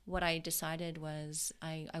what I decided was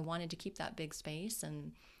I wanted to keep that big space,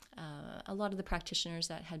 and a lot of the practitioners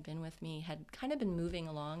that had been with me had kind of been moving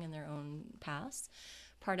along in their own paths.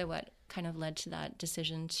 Part of what kind of led to that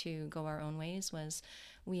decision to go our own ways was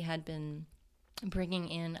we had been bringing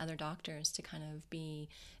in other doctors to kind of be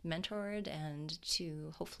mentored and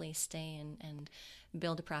to hopefully stay and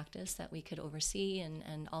build a practice that we could oversee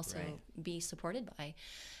and also be supported by.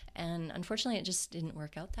 And unfortunately, it just didn't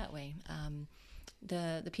work out that way.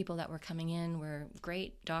 The people that were coming in were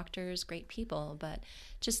great doctors, great people, but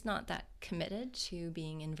just not that committed to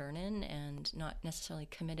being in Vernon, and not necessarily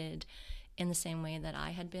committed in the same way that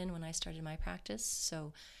I had been when I started my practice.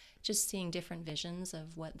 So just seeing different visions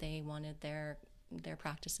of what they wanted their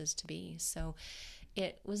practices to be. So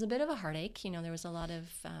it was a bit of a heartache. There was a lot of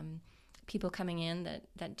people coming in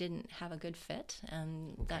that didn't have a good fit,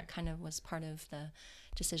 and that kind of was part of the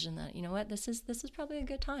decision that, you know what, this is probably a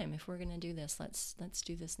good time. If we're going to do this, let's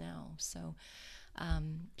do this now. So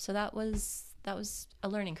so that was a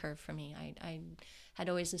learning curve for me. I had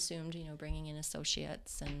always assumed, you know, bringing in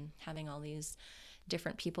associates and having all these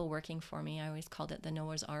different people working for me. I always called it the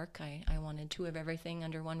Noah's Ark. I wanted two of everything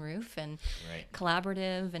under one roof, and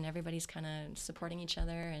collaborative, and everybody's kind of supporting each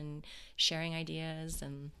other and sharing ideas,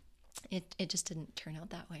 and it just didn't turn out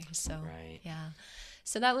that way. So yeah.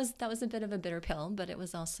 So that was a bit of a bitter pill, but it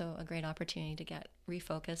was also a great opportunity to get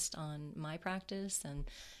refocused on my practice and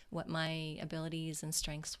what my abilities and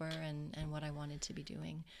strengths were, and what I wanted to be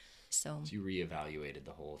doing. So you reevaluated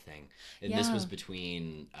the whole thing. And this was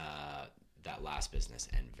between that last business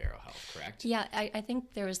and Vero Health, correct? Yeah, I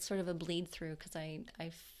think there was sort of a bleed through, because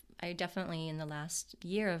I definitely in the last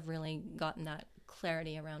year have really gotten that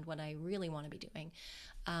clarity around what I really want to be doing.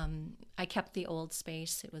 I kept the old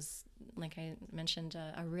space. It was, like I mentioned,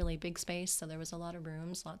 a really big space, so there was a lot of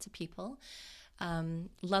rooms, lots of people.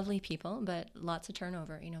 Lovely people, but lots of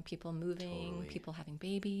turnover, you know, people moving, people having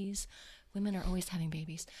babies. Women are always having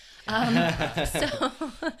babies. So,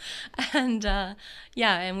 and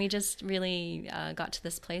and we just really got to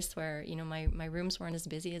this place where, you know, my rooms weren't as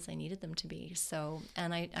busy as I needed them to be. So,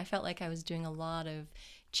 and I felt like I was doing a lot of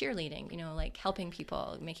cheerleading, you know, like helping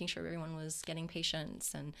people, making sure everyone was getting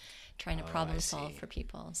patients and trying to problem solve for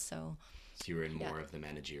people. So you were in more of the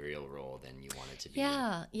managerial role than you wanted to be.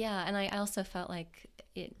 Yeah. And I also felt like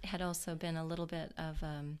it had also been a little bit of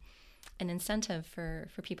an incentive for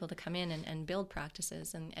people to come in and build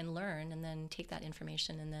practices and learn, and then take that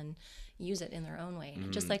information and then use it in their own way,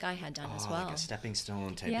 just like I had done as well. Like a stepping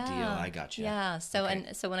stone type of deal. I got you. Yeah. So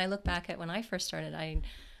so when I look back at when I first started, I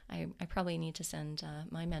probably need to send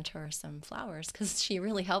my mentor some flowers, because she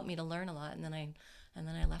really helped me to learn a lot, and then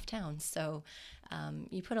I left town. So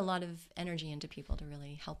you put a lot of energy into people to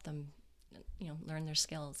really help them, you know, learn their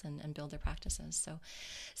skills and build their practices.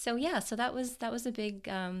 So that was a big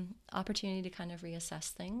opportunity to kind of reassess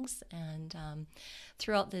things. And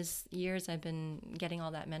throughout these years, I've been getting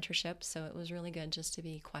all that mentorship. So it was really good just to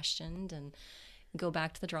be questioned and go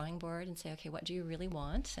back to the drawing board and say, okay, what do you really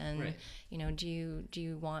want? And you know, do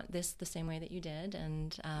you want this the same way that you did?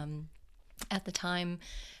 And at the time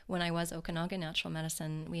when I was Okanagan Natural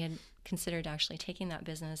Medicine, we had considered actually taking that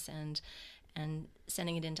business and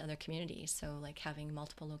sending it into other communities, so like having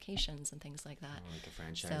multiple locations and things like that. Like a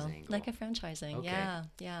franchising. Like a franchising,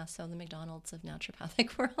 yeah. So the McDonald's of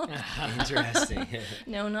naturopathic world. Interesting.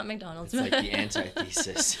 No, not McDonald's. It's like the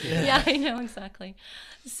antithesis. Yeah, I know, exactly.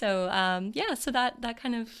 So so that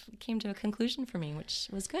kind of came to a conclusion for me, which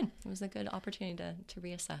was good. It was a good opportunity to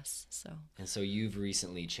reassess. So you've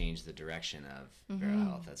recently changed the direction of Vero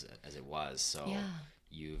Health as it was. So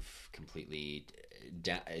you've completely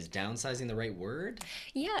is downsizing the right word?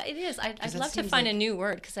 Yeah, it is. I'd love to find a new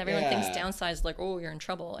word, because everyone thinks downsize like, oh, you're in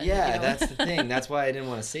trouble. And, yeah, you know. That's the thing. That's why I didn't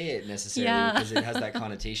want to say it necessarily, because it has that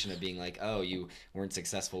connotation of being like, oh, you weren't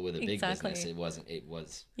successful with a big business. It wasn't. It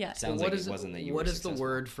was. Yeah. Sounds like it wasn't that you were What is successful. the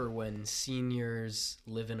word for when seniors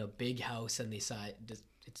live in a big house and they decide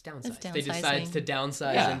it's downsized? It's downsizing. They decide to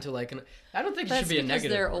downsize into like an. I don't think it should be a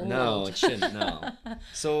negative. They're old. No, it shouldn't. No.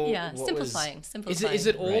 So simplifying. Is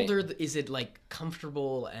it older? Is it like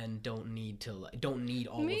comfortable and don't need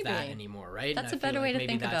all Maybe. of that anymore? Right. That's a better way to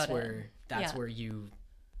think about it. That's where you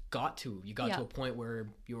got to. You got to a point where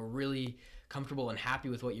you were really comfortable and happy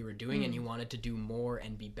with what you were doing, and you wanted to do more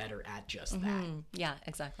and be better at just that. Yeah,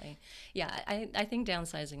 exactly. Yeah, I think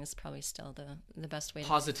downsizing is probably still the best way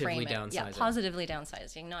positively to frame downsizing. Yeah, positively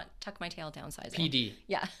downsizing, not tuck my tail downsizing. PD.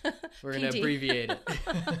 Yeah. We're going to abbreviate it.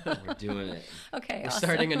 We're doing it. Okay, We're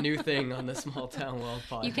starting a new thing on the Small Town Wealth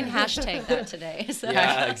podcast. You can hashtag that today. So.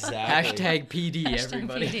 Yeah, exactly. Hashtag PD,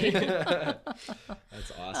 everybody. PD.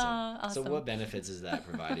 That's awesome. So what benefits has that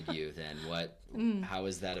provided you then? How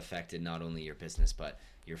has that affected not only your business but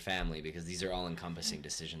your family, because these are all encompassing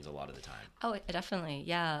decisions a lot of the time? Oh, definitely.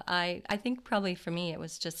 Yeah. I think probably for me it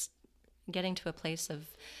was just getting to a place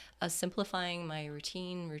of simplifying my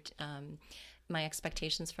routine, my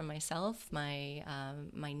expectations from myself, my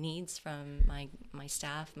needs from my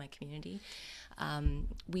staff, my community.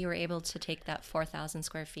 We were able to take that 4,000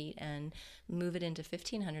 square feet and move it into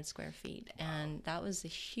 1,500 square feet. And that was a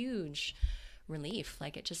huge relief.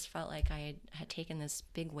 Like, it just felt like I had taken this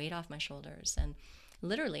big weight off my shoulders, and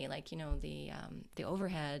literally, like, you know, the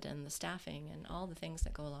overhead and the staffing and all the things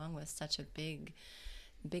that go along with such a big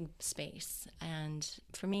space. And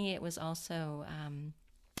for me, it was also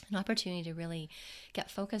an opportunity to really get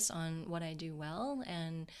focused on what I do well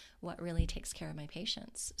and what really takes care of my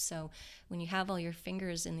patients. So when you have all your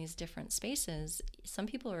fingers in these different spaces, some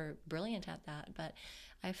people are brilliant at that, but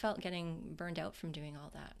I felt getting burned out from doing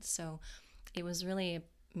all that. So it was really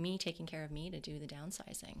me taking care of me to do the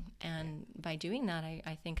downsizing. And by doing that,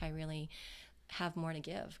 I think I really have more to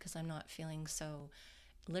give because I'm not feeling so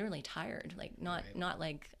literally tired, like not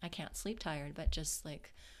like I can't sleep tired, but just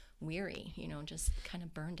like weary, just kind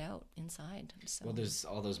of burned out inside. So. Well, there's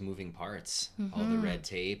all those moving parts, all the red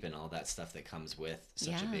tape and all that stuff that comes with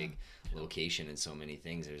such a big location and so many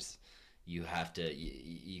things. You have to,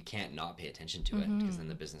 you can't not pay attention to it because then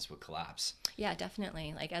the business would collapse. Yeah,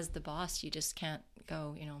 definitely. Like as the boss, you just can't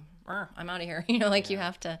go, I'm out of here. You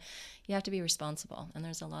have to be responsible, and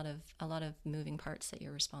there's a lot of moving parts that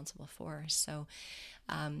you're responsible for. So,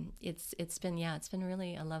 it's been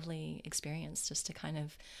really a lovely experience just to kind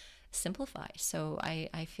of simplify. So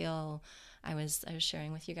I feel I was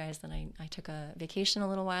sharing with you guys that I took a vacation a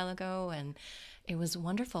little while ago, and it was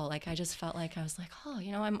wonderful. Like I just felt like I was like,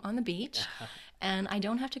 I'm on the beach and I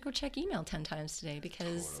don't have to go check email 10 times today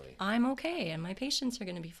because I'm okay and my patients are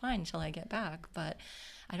going to be fine until I get back, but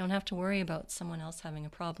I don't have to worry about someone else having a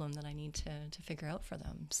problem that I need to figure out for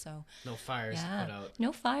them. So No fires to put out.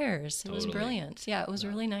 No fires. It was brilliant. Yeah, it was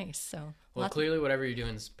really nice. So well, clearly whatever you're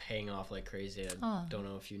doing is paying off like crazy. I don't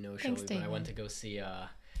know if you know Shelby, but I went to go see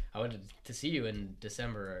I wanted to see you in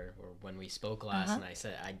December or when we spoke last, and I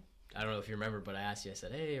said I don't know if you remember, but I asked you, I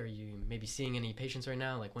said, hey, are you maybe seeing any patients right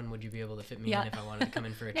now? Like, when would you be able to fit me in if I wanted to come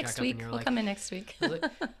in for a next checkup? Week. And you're we'll like, come in next week.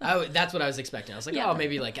 That's what I was expecting. I was like,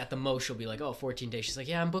 maybe like at the most she'll be like, 14 days. She's like,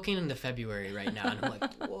 yeah, I'm booking into February right now. And I'm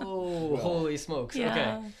like, whoa, holy smokes. Yeah.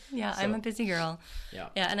 Okay. Yeah, so, I'm a busy girl. Yeah.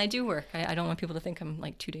 Yeah, and I do work. I don't want people to think I'm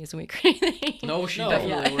like 2 days a week or anything. No, she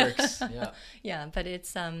definitely works. Yeah. Yeah, but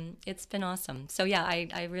it's been awesome. So yeah,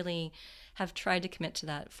 I really have tried to commit to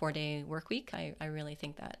that 4-day work week. I really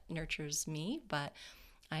think that nurtures me, but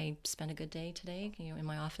I spent a good day today, in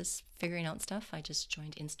my office figuring out stuff. I just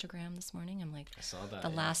joined Instagram this morning. I'm like I saw that, the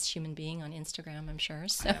last human being on Instagram, I'm sure.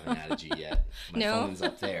 So. I haven't added you yet. My phone's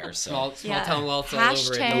up there. So. Small town wealth all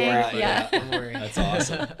over it. Hashtag, Don't worry. That's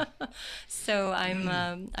awesome. So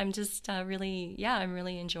I'm just really, I'm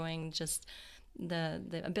really enjoying just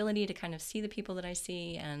the ability to kind of see the people that I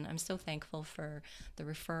see, and I'm so thankful for the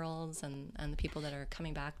referrals and the people that are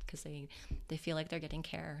coming back because they feel like they're getting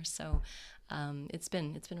care. So it's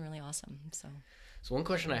been really awesome. So one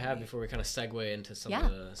question I have before we kind of segue into some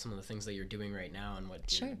of the things that you're doing right now and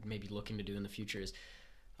what you're maybe looking to do in the future is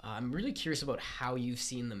I'm really curious about how you've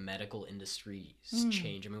seen the medical industries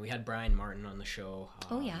change. I mean, we had Brian Martin on the show,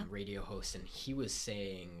 radio host, and he was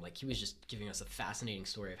saying, like, he was just giving us a fascinating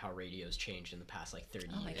story of how radio's changed in the past, like, 30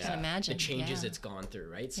 years. I can imagine. The changes it's gone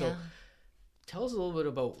through, right? So tell us a little bit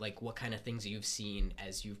about, like, what kind of things you've seen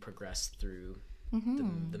as you've progressed through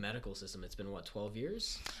the medical system. It's been, 12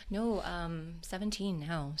 years? No, 17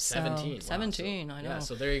 now. 17. Wow. 17, so, I know. Yeah,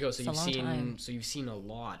 so there you go. So it's you've seen a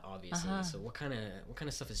lot, obviously. So what kind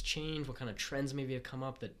of stuff has changed? What kind of trends maybe have come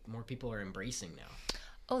up that more people are embracing now?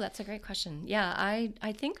 Oh, that's a great question. Yeah,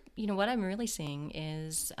 I think, what I'm really seeing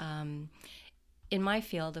is in my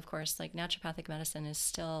field, of course, like naturopathic medicine is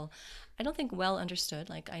still, I don't think well understood.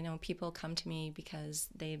 Like I know people come to me because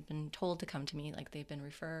they've been told to come to me, like they've been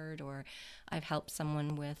referred, or I've helped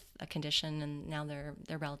someone with a condition and now their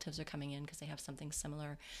relatives are coming in because they have something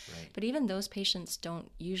similar. Right. But even those patients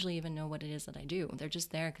don't usually even know what it is that I do. They're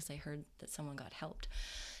just there because they heard that someone got helped.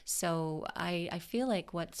 So I feel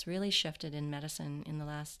like what's really shifted in medicine in the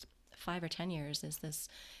last 5 or 10 years is this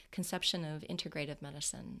conception of integrative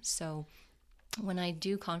medicine. So when I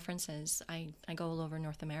do conferences, I go all over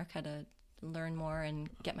North America to learn more and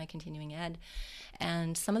get my continuing ed.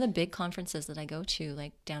 And some of the big conferences that I go to,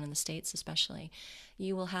 like down in the States especially,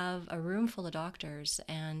 you will have a room full of doctors,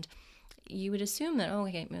 and you would assume that,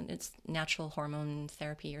 okay, it's natural hormone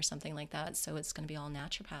therapy or something like that, so it's going to be all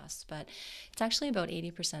naturopaths. But it's actually about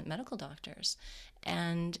 80% medical doctors.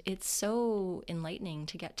 And it's so enlightening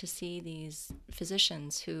to get to see these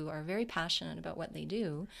physicians who are very passionate about what they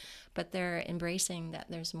do, but they're embracing that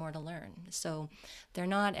there's more to learn. So they're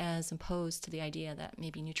not as opposed to the idea that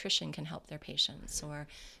maybe nutrition can help their patients, or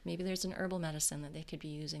maybe there's an herbal medicine that they could be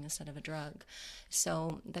using instead of a drug.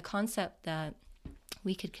 So the concept that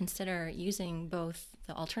we could consider using both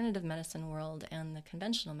the alternative medicine world and the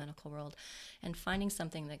conventional medical world and finding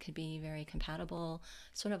something that could be very compatible,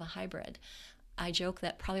 sort of a hybrid. I joke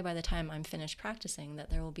that probably by the time I'm finished practicing that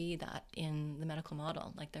there will be that in the medical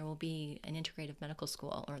model. Like there will be an integrative medical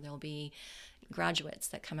school, or there will be graduates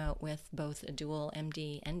that come out with both a dual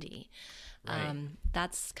MD, ND. Right.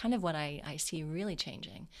 That's kind of what I see really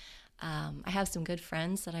changing. I have some good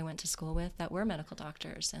friends that I went to school with that were medical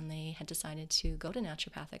doctors, and they had decided to go to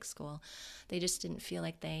naturopathic school. They just didn't feel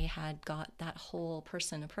like they had got that whole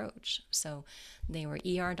person approach. So they were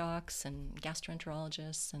ER docs and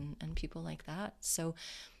gastroenterologists and people like that. So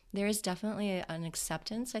there is definitely an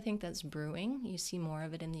acceptance, I think, that's brewing. You see more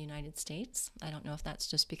of it in the United States. I don't know if that's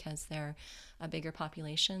just because they're a bigger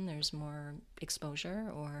population, there's more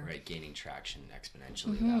exposure, or Right, gaining traction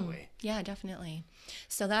exponentially that way. yeah, definitely.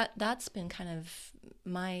 So that's been kind of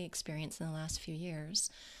my experience in the last few years.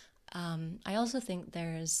 I also think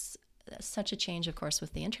there's such a change, of course,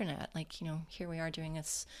 with the internet. Like, here we are doing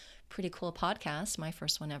this pretty cool podcast, my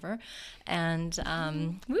first one ever, and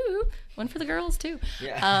woo, one for the girls too.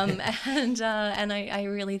 Yeah. And I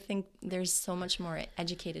really think there's so much more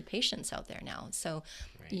educated patients out there now. So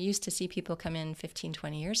you used to see people come in 15,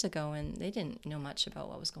 20 years ago, and they didn't know much about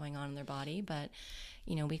what was going on in their body, but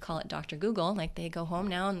we call it Dr. Google. Like, they go home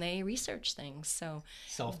now and they research things. So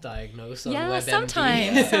Self-diagnose on yeah, WebMD.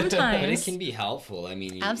 sometimes. But it can be helpful. I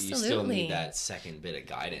mean, you still Absolutely. need that second bit of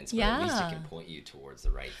guidance, but at least it can point you towards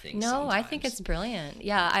the right thing. No, I think sometimes. it's brilliant.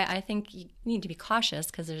 Yeah, I think you need to be cautious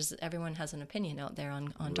because everyone has an opinion out there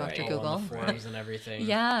on Dr. Right. Google. On the forums and everything.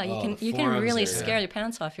 Yeah, the you can forums really are scare your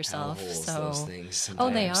pants off yourself. hellholes, So those things oh,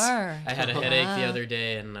 they sometimes. are. I had a headache the other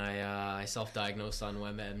day, and I self-diagnosed on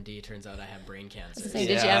WebMD. Turns out I have brain cancer. So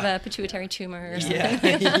did you have a pituitary tumor or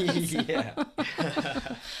something? Yeah.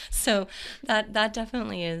 So that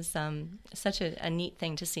definitely is such a neat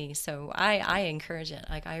thing to see. So I encourage it.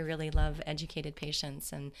 Like, I really love educated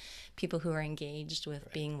patients and people who are engaged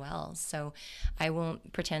with being well. So I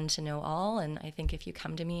won't pretend to know all. And I think if you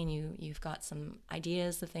come to me and you've got some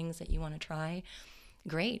ideas of things that you want to try,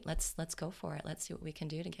 great. Let's go for it. Let's see what we can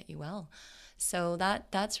do to get you well. So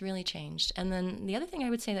that's really changed. And then the other thing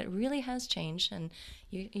I would say that really has changed, and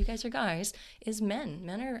you guys are guys, is men.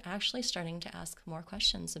 Men are actually starting to ask more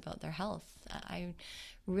questions about their health. I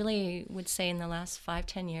really would say in the last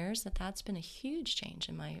 5-10 years that's been a huge change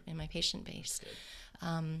in my patient base.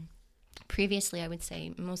 Previously, I would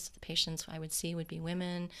say most of the patients I would see would be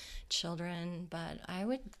women, children, but I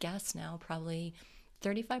would guess now probably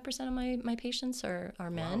 35% of my patients are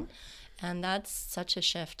men. Wow. And that's such a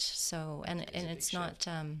shift. So, and it's not,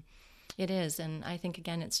 it is. And I think,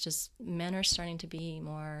 again, it's just men are starting to be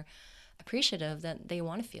more appreciative that they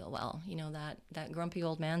want to feel well. That grumpy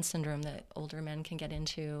old man syndrome that older men can get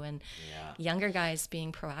into, and younger guys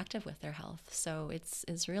being proactive with their health. So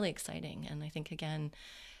it's really exciting. And I think, again,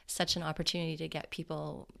 such an opportunity to get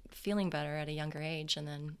people feeling better at a younger age and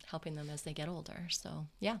then helping them as they get older. So,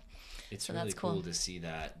 yeah. It's so really that's cool to see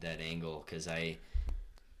that angle, because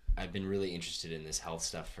I've been really interested in this health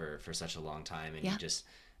stuff for such a long time, and you just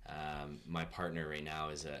my partner right now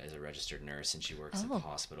is a registered nurse, and she works at the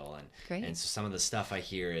hospital, and so some of the stuff I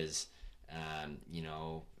hear is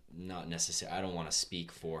not necessarily, I don't want to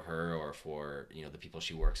speak for her or for the people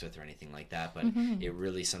she works with or anything like that, but it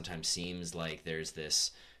really sometimes seems like there's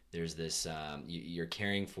this you're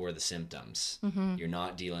caring for the symptoms. You're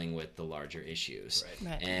not dealing with the larger issues.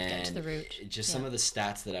 Right. And Get to the root. just some of the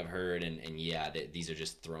stats that I've heard, and these are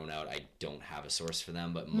just thrown out. I don't have a source for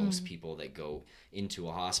them, but most people that go into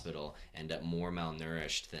a hospital end up more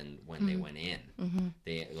malnourished than when they went in.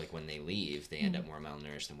 They, like, when they leave, they end up more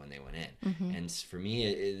malnourished than when they went in. And for me,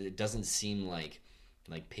 it doesn't seem like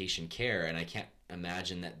patient care, and I can't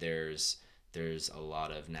imagine that there's a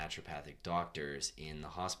lot of naturopathic doctors in the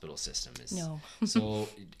hospital system. No. So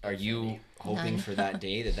are you hoping None. for that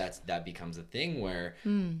day that becomes a thing where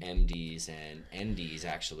MDs and NDs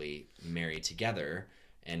actually marry together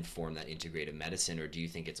and form that integrative medicine, or do you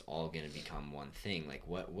think it's all going to become one thing? Like,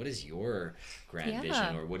 what is your grand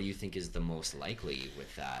vision, or what do you think is the most likely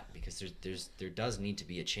with that? Because there does need to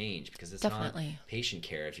be a change, because it's Definitely. not patient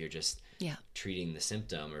care if you're just Yeah. treating the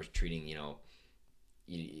symptom or treating,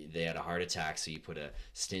 they had a heart attack, so you put a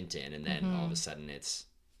stint in, and then all of a sudden it's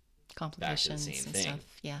Complications same and thing. stuff.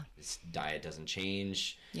 Yeah. Its diet doesn't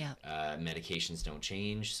change. Yeah. Medications don't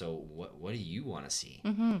change. So what do you want to see?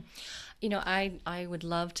 I would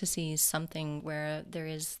love to see something where there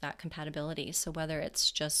is that compatibility. So whether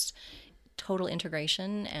it's just total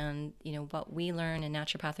integration and, what we learn in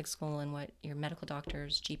naturopathic school and what your medical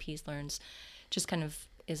doctors, GPs learns just kind of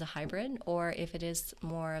is a hybrid, or if it is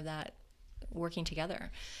more of that working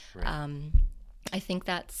together. Right. I think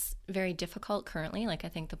that's very difficult currently. Like, I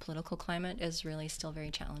think the political climate is really still very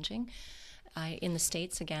challenging. In the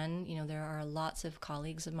States, again, there are lots of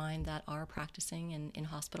colleagues of mine that are practicing in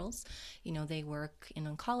hospitals. They work in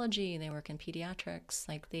oncology, they work in pediatrics,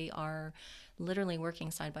 like they are literally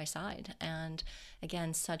working side by side. And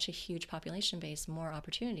again, such a huge population base, more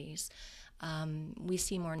opportunities. We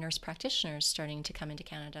see more nurse practitioners starting to come into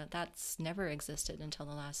Canada. That's never existed until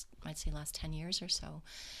the last 10 years or so.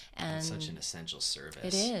 And it's such an essential service.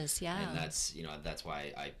 It is, yeah. And that's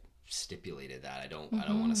why I stipulated that. I don't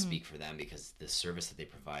want to speak for them, because the service that they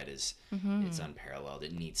provide is it's unparalleled.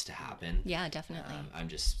 It needs to happen. Yeah, definitely. I'm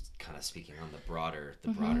just kind of speaking on the broader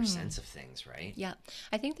sense of things, right? Yeah,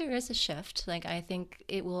 I think there is a shift. Like, I think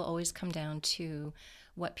it will always come down to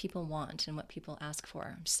what people want and what people ask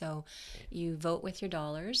for. So you vote with your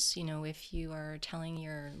dollars. If you are telling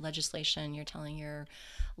your legislation, you're telling your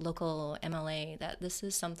local MLA that this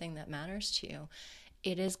is something that matters to you,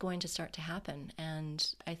 it is going to start to happen. And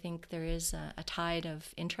I think there is a tide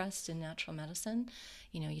of interest in natural medicine.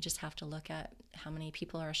 You just have to look at how many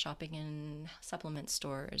people are shopping in supplement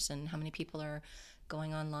stores and how many people are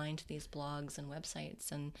going online to these blogs and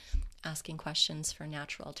websites and asking questions for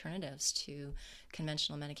natural alternatives to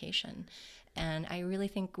conventional medication. And I really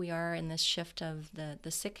think we are in this shift of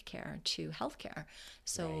the sick care to healthcare.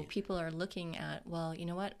 So people are looking at, well, you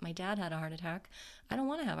know what? My dad had a heart attack. I don't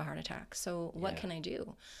want to have a heart attack. So what can I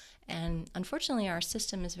do? And unfortunately, our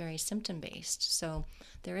system is very symptom-based. So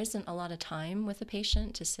there isn't a lot of time with a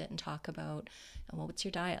patient to sit and talk about, well, what's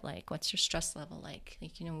your diet like? What's your stress level like?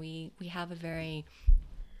 We have a very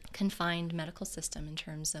confined medical system in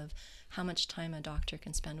terms of how much time a doctor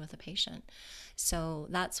can spend with a patient. So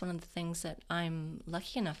that's one of the things that I'm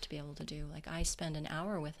lucky enough to be able to do. Like, I spend an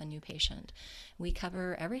hour with a new patient. We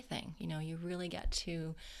cover everything. You really get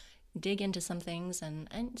to dig into some things, and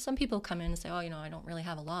some people come in and say, oh, I don't really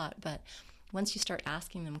have a lot, but once you start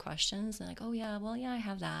asking them questions, they're like, oh yeah, well, yeah, I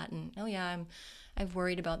have that, and oh yeah, I've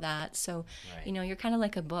worried about that. So you're kind of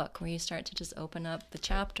like a book where you start to just open up the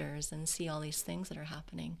chapters and see all these things that are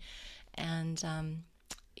happening. And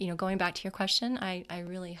going back to your question, I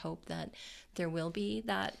really hope that there will be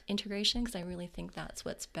that integration, because I really think that's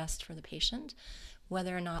what's best for the patient.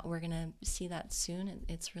 Whether or not we're going to see that soon,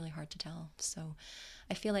 it's really hard to tell. So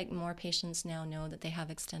I feel like more patients now know that they have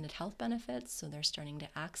extended health benefits, so they're starting to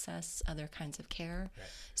access other kinds of care. Right.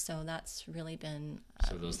 So that's really been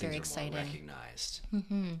so those very things are exciting. more recognized.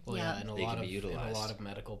 Well, yeah, in a utilized. lot of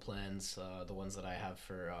medical plans, the ones that I have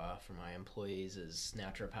for my employees, is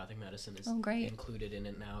naturopathic medicine is included in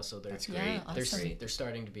it now. So that's great. Awesome. They're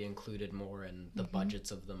starting to be included more, and the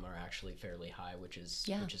budgets of them are actually fairly high, which is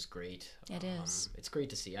great. It is. It's great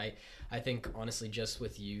to see. I think, honestly, just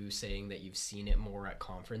with you saying that you've seen it more at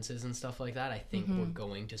conferences and stuff like that, I think we're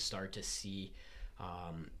going to start to see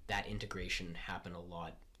that integration happen a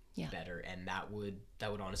lot better, and that would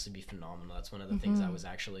honestly be phenomenal. That's one of the things I was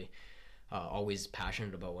actually always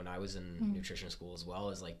passionate about when I was in nutrition school as well,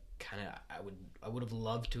 is like I would have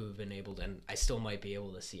loved to have been able to, and I still might be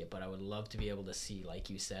able to see it, but I would love to be able to see,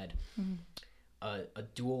 like you said, a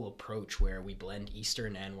dual approach where we blend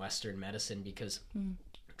Eastern and Western medicine, because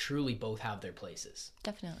truly both have their places.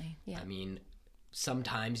 Definitely, yeah. I mean,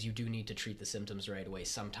 sometimes you do need to treat the symptoms right away.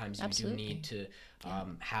 Sometimes you do need to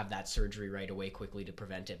have that surgery right away quickly to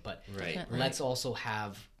prevent it. But let's also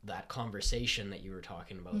have that conversation that you were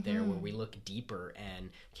talking about there, where we look deeper and,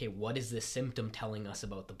 okay, what is this symptom telling us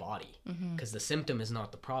about the body? Because the symptom is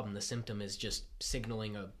not the problem. The symptom is just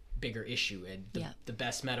signaling a bigger issue. And the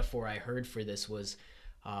best metaphor I heard for this was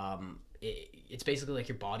it's basically like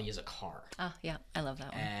your body is a car. Oh yeah, I love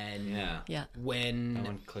that one. And when that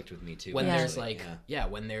one clicked with me too. When there's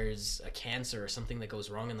when there's a cancer or something that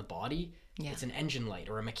goes wrong in the body, it's an engine light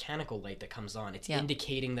or a mechanical light that comes on. It's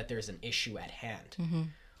indicating that there's an issue at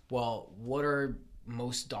hand. Well, what are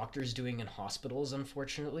most doctors doing in hospitals,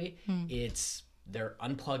 unfortunately? It's they're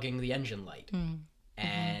unplugging the engine light.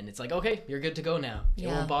 And it's like, okay, you're good to go now. It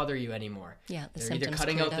won't bother you anymore. Yeah, they're either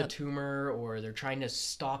cutting out the tumor, or they're trying to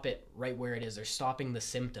stop it right where it is. They're stopping the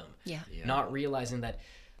symptom. Not realizing that,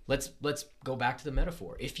 let's go back to the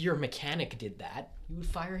metaphor. If your mechanic did that, you would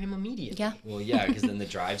fire him immediately. Yeah. Well, yeah, because then the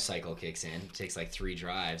drive cycle kicks in. It takes like 3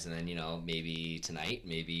 drives, and then, maybe tonight,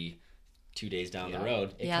 maybe 2 days down the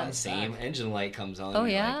road, the same engine light comes on. Oh,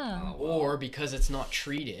 yeah. Like, oh, wow. Or because it's not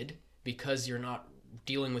treated, because you're not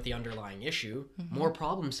dealing with the underlying issue, more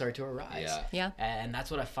problems start to arise. And that's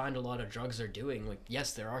what I find a lot of drugs are doing. Like,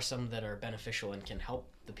 yes, there are some that are beneficial and can help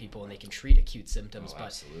the people, and they can treat acute symptoms, but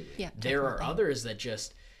absolutely. there are others that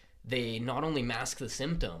just they not only mask the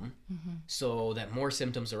symptom so that more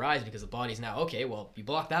symptoms arise because the body's now, okay, well, you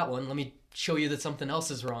block that one, let me show you that something else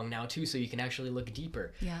is wrong now too, so you can actually look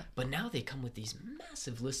deeper. Yeah. But now they come with these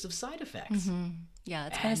massive lists of side effects. Yeah,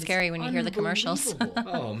 it's kind of scary when you hear the commercials.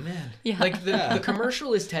 Unbelievable. Oh man. Yeah. Like the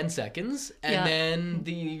commercial is 10 seconds, and Yeah. then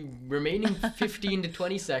the remaining 15 to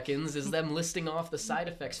 20 seconds is them listing off the side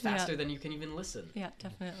effects faster than you can even listen. Yeah,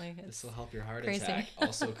 definitely. This will help your heart crazy. attack.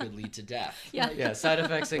 Also could lead to death. Yeah. Yeah, side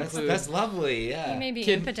effects include That's lovely. Yeah. Maybe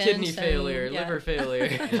kidney impotence failure, and, yeah. liver failure,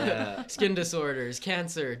 Yeah. skin disorders,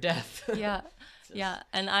 cancer, death. Yeah. Yeah,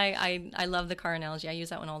 and I love the car analogy. I use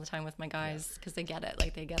that one all the time with my guys because they get it.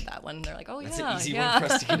 Like they get that one. They're like, oh That's yeah, an easy yeah. one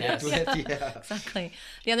for us to connect with. Yeah. Yeah. Exactly.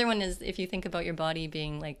 The other one is if you think about your body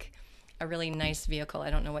being like a really nice vehicle.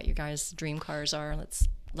 I don't know what your guys' dream cars are. Let's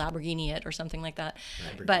Lamborghini it or something like that.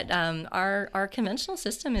 But our conventional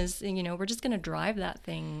system is, we're just going to drive that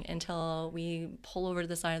thing until we pull over to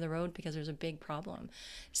the side of the road because there's a big problem.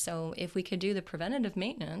 So if we could do the preventative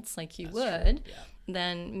maintenance like you would,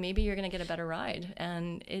 then maybe you're going to get a better ride.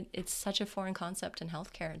 And it's such a foreign concept in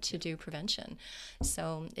healthcare to do prevention.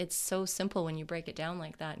 So it's so simple when you break it down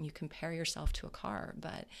like that and you compare yourself to a car.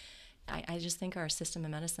 But I just think our system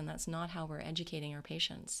of medicine, that's not how we're educating our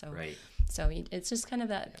patients. So, Right. so it's just kind of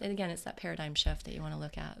that, and again, it's that paradigm shift that you want to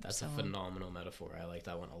look at. That's so, a phenomenal metaphor. I like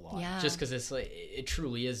that one a lot. Yeah. Just because it's like it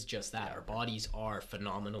truly is just that. Our bodies are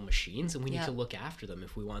phenomenal machines, and we need Yeah. to look after them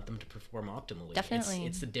if we want them to perform optimally. Definitely.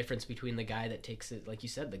 It's the difference between the guy that takes it, like you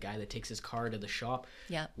said, the guy that takes his car to the shop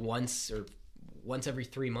Yeah. once every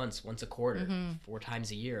 3 months, once a quarter, 4 times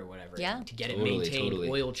a year or whatever. Yeah. To get it Totally, maintained, totally.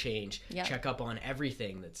 oil change, Yeah. check up on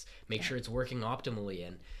everything. Make sure it's working optimally.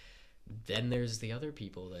 And then there's the other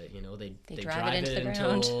people that, they drive it into the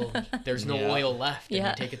until there's no Yeah. oil left. And Yeah.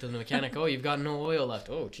 you take it to the mechanic. Oh, you've got no oil left.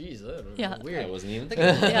 Oh, geez. Yeah. I Weird. wasn't even thinking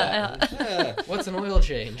about that. Yeah. What's an oil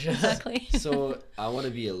change? Exactly. So I want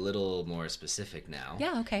to be a little more specific now.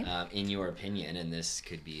 Yeah, okay. In your opinion, and this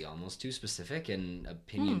could be almost too specific and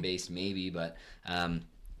opinion-based maybe, but I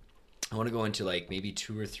want to go into like maybe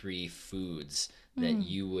 2 or 3 foods that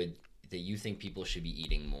you think people should be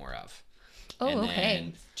eating more of. Oh, and okay.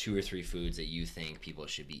 then 2 or 3 foods that you think people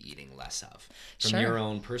should be eating less of. From Sure. your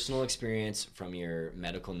own personal experience, from your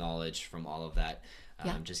medical knowledge, from all of that,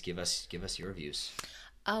 Yeah. just give us your views.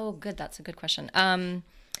 Oh, good. That's a good question.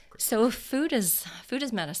 So food is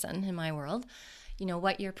medicine in my world.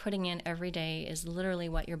 What you're putting in every day is literally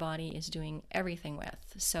what your body is doing everything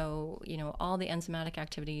with. So, all the enzymatic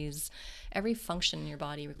activities, every function in your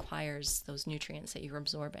body requires those nutrients that you're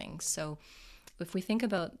absorbing. So if we think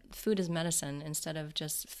about food as medicine instead of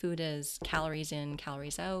just food as calories in,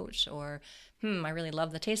 calories out, or, I really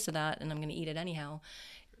love the taste of that and I'm going to eat it anyhow.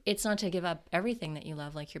 It's not to give up everything that you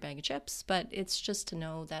love, like your bag of chips, but it's just to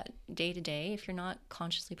know that day to day, if you're not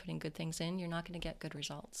consciously putting good things in, you're not going to get good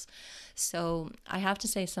results. So I have to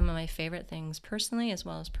say some of my favorite things personally as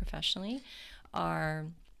well as professionally are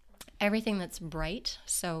everything that's bright.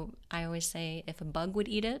 So I always say if a bug would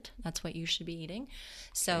eat it, that's what you should be eating.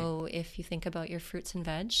 So if you think about your fruits and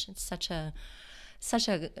veg, it's such a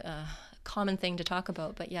common thing to talk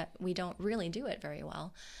about, but yet we don't really do it very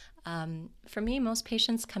well. For me, most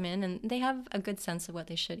patients come in and they have a good sense of what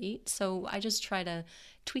they should eat. So I just try to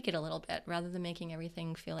tweak it a little bit rather than making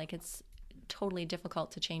everything feel like it's totally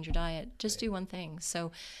difficult to change your diet. Just do one thing.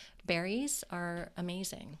 So berries are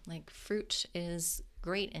amazing. Like fruit is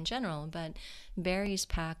great in general, but berries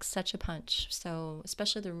pack such a punch. So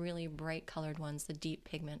especially the really bright colored ones, the deep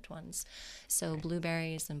pigment ones. So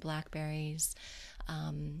blueberries and blackberries,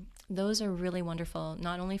 those are really wonderful,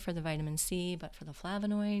 not only for the vitamin C, but for the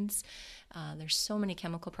flavonoids. There's so many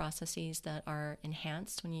chemical processes that are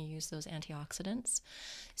enhanced when you use those antioxidants.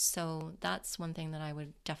 So that's one thing that I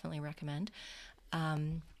would definitely recommend.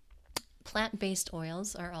 Plant-based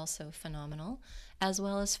oils are also phenomenal, as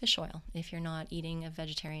well as fish oil if you're not eating a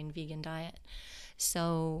vegetarian vegan diet.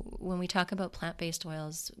 So when we talk about plant-based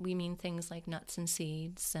oils, we mean things like nuts and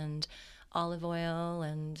seeds and olive oil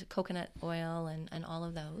and coconut oil and all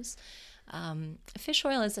of those. Fish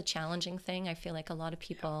oil is a challenging thing. I feel like a lot of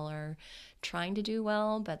people are trying to do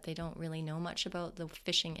well, but they don't really know much about the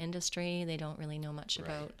fishing industry. They don't really know much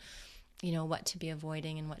about what to be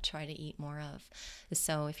avoiding and what to try to eat more of.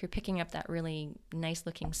 So if you're picking up that really nice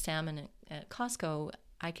looking salmon at Costco,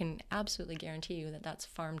 I can absolutely guarantee you that that's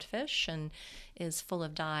farmed fish and is full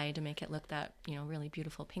of dye to make it look that, really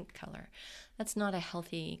beautiful pink color. That's not a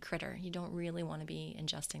healthy critter. You don't really want to be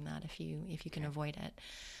ingesting that if you can avoid it.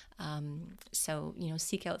 So,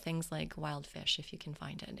 seek out things like wild fish if you can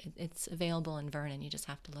find it. It's available in Vernon. You just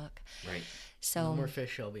have to look. Right. So No more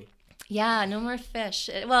fish, Shelby. Yeah, no more fish.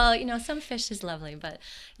 Well, some fish is lovely, but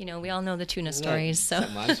we all know the tuna stories. So,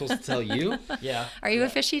 Am I supposed to tell you? Yeah. are you a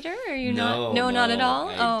fish eater? Or are you No, not? No, not at all.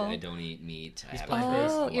 I don't eat meat. I haven't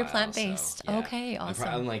plant-based. for a You're while, plant-based. so, yeah. Okay, awesome.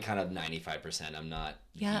 I'm like kind of 95%. I'm not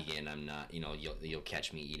Yeah. vegan. I'm not. You'll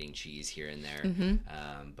catch me eating cheese here and there,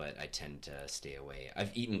 but I tend to stay away.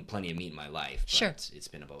 I've eaten plenty of meat in my life. But Sure. It's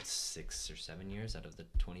been about 6 or 7 years out of the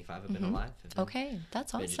 25 I've been alive. I've been Okay,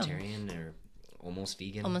 that's awesome. vegetarian or almost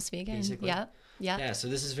vegan. Almost vegan. Basically. Yeah. Yeah, so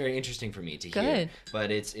this is very interesting for me to hear. Good. But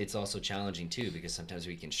it's also challenging too, because sometimes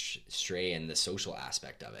we can stray in the social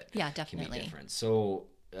aspect of it. Yeah, Can definitely. be different. So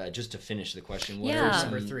just to finish the question, what Yeah. are some...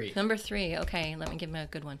 Number 3. Number 3. Okay, let me give me a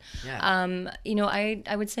good one. Yeah.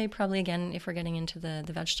 I would say probably again, if we're getting into the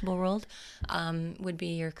vegetable world, would be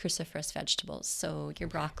your cruciferous vegetables. So your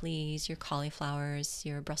broccolis, your cauliflowers,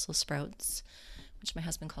 your Brussels sprouts, which my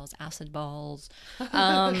husband calls acid balls.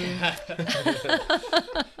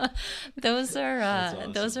 Those are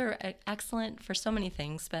awesome. those are excellent for so many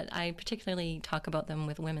things, but I particularly talk about them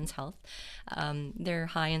with women's health. They're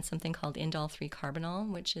high in something called indole 3-carbinol,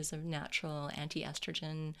 which is a natural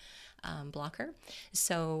anti-estrogen blocker.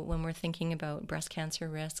 So when we're thinking about breast cancer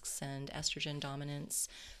risks and estrogen dominance,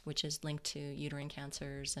 which is linked to uterine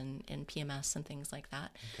cancers and PMS and things like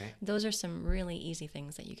that, Okay. those are some really easy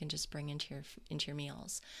things that you can just bring into your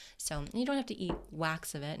meals. So you don't have to eat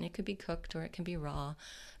wax of it, and it could be cooked or it can be raw,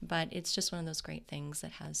 but it's just one of those great things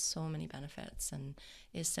that has so many benefits and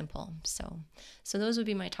is simple. So those would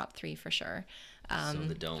be my top 3 for sure. So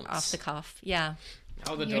the don'ts. Off the cuff, yeah.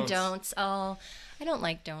 Oh, the Your don'ts. don'ts. Oh, I don't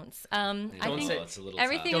like don'ts. I Don't think say- it's a little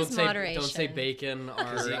everything tough. is moderation. Don't say bacon.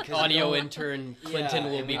 Our 'Cause you audio know- intern Clinton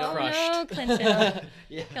Yeah, will be oh, crushed. Oh no, Clinton.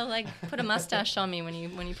 Yeah. He'll like put a mustache on me when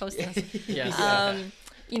you post this. Yes.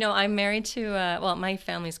 I'm married to my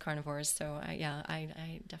family's carnivores, so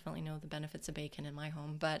I definitely know the benefits of bacon in my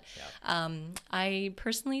home. But I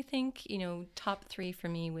personally think top 3 for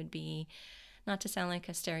me would be, not to sound like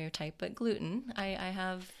a stereotype, but gluten. I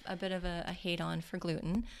have a bit of a hate on for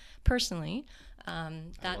gluten personally.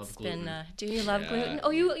 That's love been. gluten. Do you love Yeah, gluten?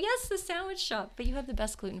 Oh, yes, the sandwich shop. But you have the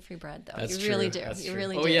best gluten-free bread, though. That's you true. really do. That's You true.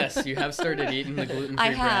 really Oh do. yes, you have started eating the gluten-free I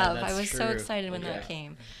bread. have. That's I was so true. excited when that Okay.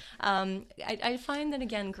 came. I find that,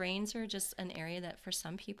 again, grains are just an area that for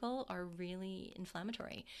some people are really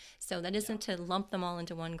inflammatory. So that isn't to lump them all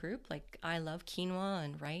into one group. Like I love quinoa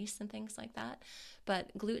and rice and things like that.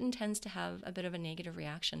 But gluten tends to have a bit of a negative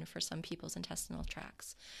reaction for some people's intestinal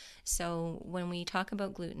tracts. So when we talk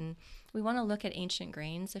about gluten, we want to look at ancient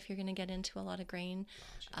grains if you're going to get into a lot of grain.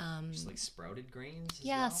 Just like sprouted grains as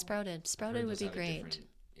Yeah, well? sprouted. I've Sprouted heard would those be have a great. different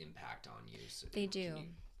impact on you. So They can do. you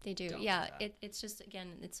They do. delve into Yeah. that? It's just,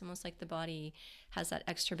 again, it's almost like the body has that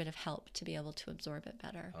extra bit of help to be able to absorb it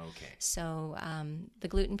better. Okay. So the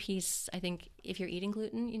gluten piece, I think if you're eating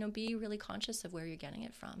gluten, be really conscious of where you're getting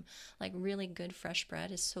it from. Like really good fresh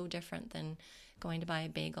bread is so different than going to buy a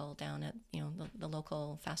bagel down at the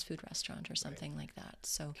local fast food restaurant or something like that.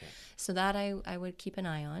 So so that I would keep an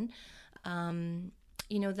eye on.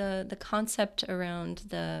 The concept around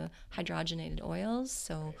the hydrogenated oils.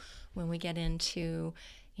 So when we get into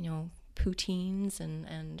poutines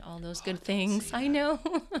and all those good things, I know.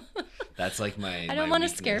 That's like my. I don't my want to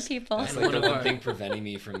scare weakness. people. That's And like one the of one our- thing preventing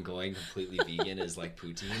me from going completely vegan is like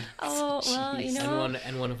poutine. Oh, well,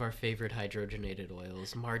 And one of our favorite hydrogenated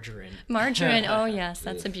oils, margarine. margarine. Oh, yes,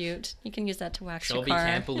 that's a beaut. You can use that to wax Shelby your car.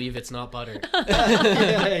 can't believe it's not butter.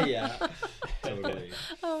 Yeah. Totally.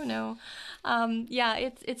 Oh no.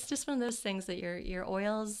 It's just one of those things that your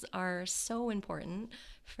oils are so important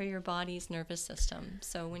for your body's nervous system.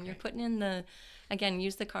 So when you're putting in again,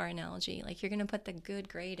 use the car analogy, like you're going to put the good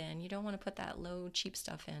grade in. You don't want to put that low, cheap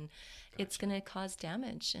stuff in. It's going to cause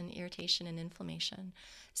damage and irritation and inflammation.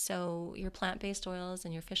 So your plant-based oils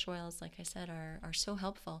and your fish oils, like I said, are so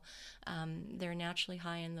helpful. They're naturally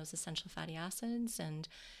high in those essential fatty acids and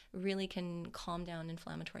really can calm down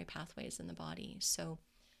inflammatory pathways in the body. So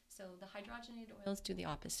the hydrogenated oils do the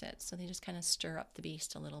opposite. So they just kind of stir up the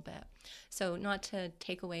beast a little bit. So not to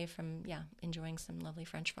take away from, enjoying some lovely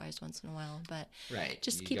French fries once in a while, but Right.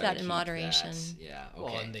 just You keep gotta that in moderation. that. Yeah. Okay.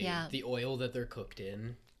 Well, and Yeah. the oil that they're cooked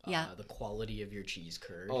in, Yeah. the quality of your cheese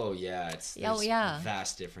curd. Oh yeah, there's yeah.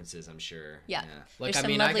 vast differences, I'm sure. Yeah. Like, There's I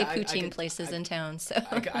some mean, I- lovely I poutine could- places in town. So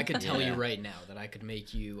I could tell Yeah. you right now that I could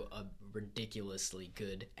make you a ridiculously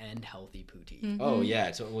good and healthy poutine. Mm-hmm. Oh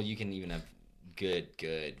yeah. So you can even have good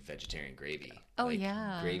vegetarian gravy. Oh, Like,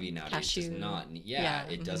 yeah. gravy nowadays does Cashew. not. Yeah,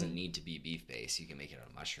 It doesn't need to be beef based. You can make it out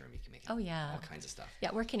of mushroom. You can make it Oh, yeah. all kinds of stuff. Yeah,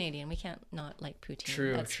 we're Canadian. We can't not like poutine.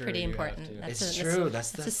 True, That's true, pretty you have important. to. That's It's a, true.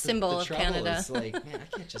 That's That's a symbol the of trouble. Canada. It's like, man,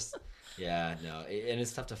 I can't just. Yeah, no, and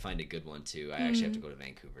it's tough to find a good one too. I actually have to go to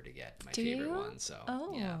Vancouver to get my Do favorite you? one. So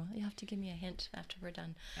Oh, yeah, you have to give me a hint after we're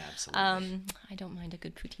done. absolutely. I don't mind a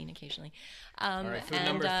good poutine occasionally. All right, food and,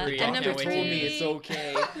 number 3. And I number can't wait to three, eat it. it's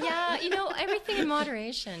okay. yeah, everything in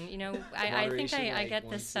moderation. I think Moderation, I like, get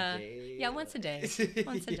once this. a day? Yeah, once a day.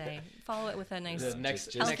 Once a day. Follow it with a nice The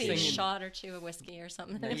next healthy thing, shot or two of whiskey or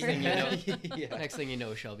something. next We're thing you good. know, next thing you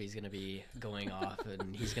know, Shelby's gonna be going off,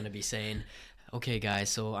 and he's gonna be saying, "Okay, guys,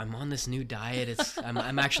 so I'm on this new diet.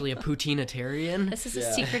 I'm actually a poutinitarian." This is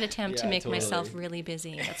a secret attempt to Yeah, make myself totally. really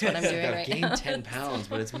busy. That's what I'm doing I've right gained now. 10 pounds,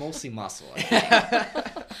 but it's mostly muscle.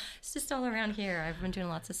 It's just all around here. I've been doing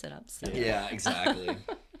lots of sit-ups. So. Yeah, exactly.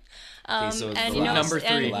 Okay, so And the last, number three.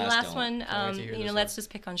 and the last don't. one, wait to hear this let's just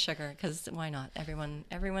pick on sugar because why not?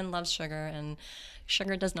 Everyone loves sugar, and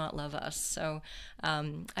sugar does not love us. So,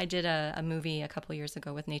 I did a movie a couple years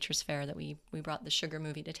ago with Nature's Fair that we brought the sugar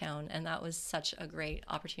movie to town, and that was such a great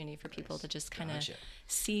opportunity for people to just kind of Gotcha.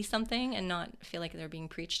 see something and not feel like they're being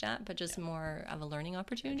preached at, but just more of a learning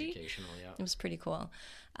opportunity. Educational, yeah. It was pretty cool.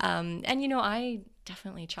 And I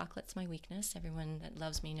definitely, chocolate's my weakness. Everyone that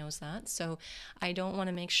loves me knows that. So I don't want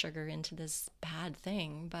to make sugar into this bad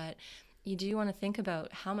thing, but you do want to think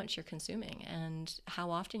about how much you're consuming and how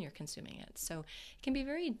often you're consuming it. So it can be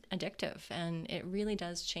very addictive, and it really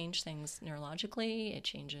does change things neurologically. It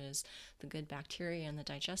changes the good bacteria in the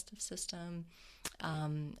digestive system.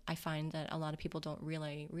 I find that a lot of people don't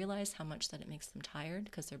really realize how much that it makes them tired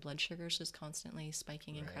because their blood sugar is just constantly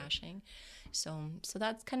spiking and crashing. So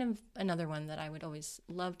that's kind of another one that I would always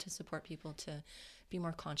love to support people to be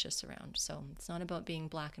more conscious around. So it's not about being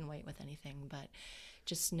black and white with anything, but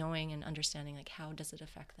just knowing and understanding like how does it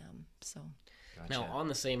affect them. So Now, on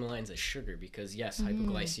the same lines as sugar, because yes,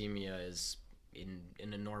 hypoglycemia is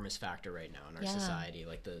an enormous factor right now in our Yeah. society,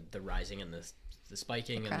 like the rising and the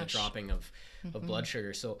spiking and the crash. dropping of blood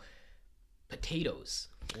sugar. So, potatoes.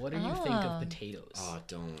 What do you think of potatoes? Oh,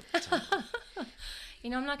 don't.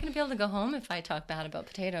 I'm not going to be able to go home if I talk bad about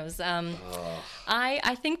potatoes.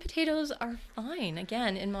 I think potatoes are fine,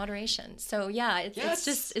 again, in moderation. So yeah, it's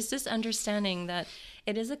just understanding that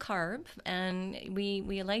it is a carb, and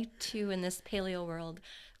we like to, in this paleo world,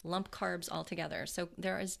 lump carbs all together. So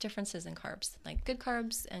there is differences in carbs, like good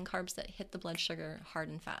carbs and carbs that hit the blood sugar hard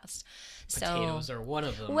and fast. Potatoes are one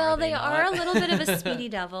of them. Well, are they are a not? little bit of a speedy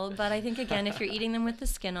devil, but I think, again, if you're eating them with the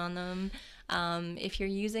skin on them, if you're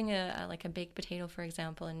using a baked potato, for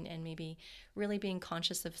example, and maybe really being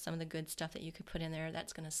conscious of some of the good stuff that you could put in there,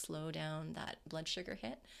 that's going to slow down that blood sugar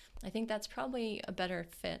hit. I think that's probably a better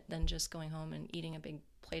fit than just going home and eating a big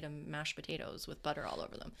plate of mashed potatoes with butter all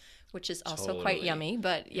over them, which is also quite Totally. yummy.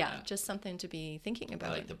 But yeah, Yeah. just something to be thinking I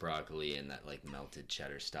about. like the broccoli and that like melted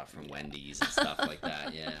cheddar stuff from Wendy's and stuff like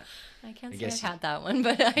that. Yeah. I can't say I've guess had that one,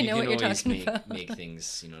 but I know what you're talking about. Make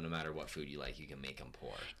things, no matter what food you like, you can make them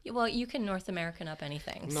pour. Well, you can North American up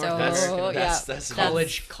anything. North so American, yeah, that's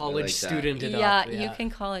college I like that. student it yeah, up. you can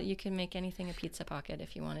call it. You can make anything a pizza pocket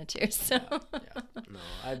if you wanted to. So No,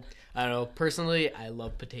 I don't know. Personally, I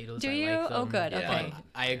love potatoes. Do I you? like them. Oh, good. Yeah. Okay.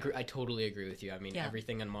 I agree. I totally agree with you. I mean, Yeah.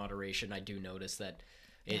 everything in moderation. I do notice that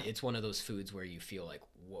it's one of those foods where you feel like,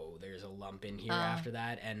 whoa, there's a lump in here after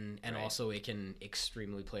that, and Right. also it can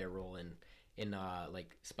extremely play a role in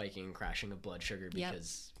like spiking and crashing of blood sugar Yep.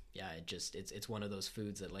 because it's one of those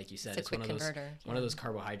foods that, like you said, It's a quick one of those converter, one of those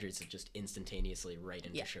carbohydrates that just instantaneously right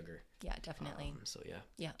into Yeah. sugar. yeah, definitely. So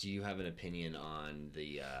yeah. Do you have an opinion on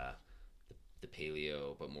the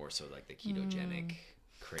paleo, but more so like the ketogenic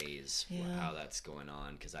craze, Yeah. how that's going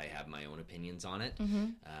on? Because I have my own opinions on it.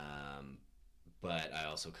 But I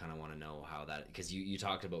also kind of want to know how that, because you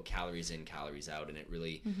talked about calories in, calories out, and it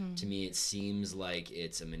really, to me, it seems like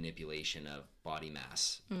it's a manipulation of body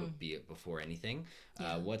mass, be it before anything.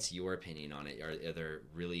 What's your opinion on it? Are there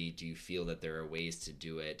really, do you feel that there are ways to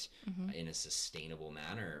do it in a sustainable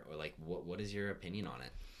manner, or like what is your opinion on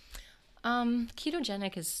it?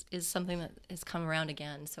 Ketogenic is something that has come around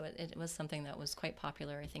again. So it was something that was quite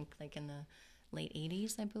popular, I think, like in the late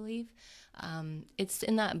 80s, I believe. It's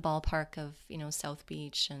in that ballpark of, South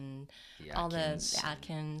Beach and all the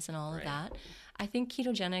Atkins and all of right. that. I think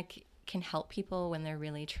ketogenic can help people when they're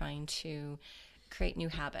really trying to create new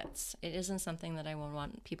habits. It isn't something that I would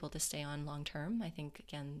want people to stay on long term. I think,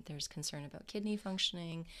 again, there's concern about kidney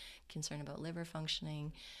functioning, concern about liver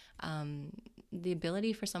functioning. The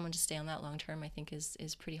ability for someone to stay on that long term, I think,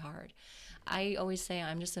 is pretty hard. I always say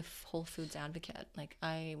I'm just a whole foods advocate. Like,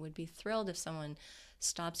 I would be thrilled if someone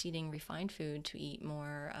stops eating refined food to eat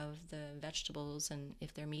more of the vegetables, and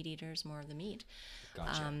if they're meat eaters, more of the meat.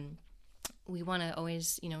 Gotcha. We want to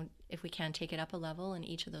always, if we can, take it up a level in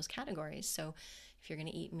each of those categories. So if you're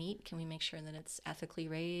going to eat meat, can we make sure that it's ethically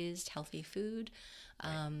raised, healthy food?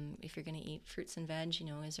 If you're going to eat fruits and veg,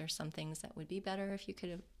 is there some things that would be better if you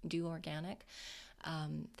could do organic?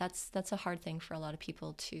 That's a hard thing for a lot of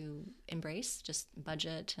people to embrace, just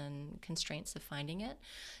budget and constraints of finding it.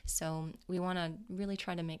 So we want to really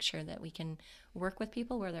try to make sure that we can work with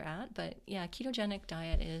people where they're at. But yeah, ketogenic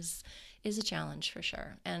diet is a challenge for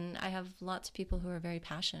sure. And I have lots of people who are very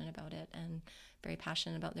passionate about it and very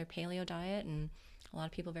passionate about their paleo diet, and a lot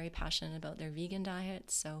of people very passionate about their vegan diet.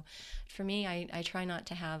 So for me, I try not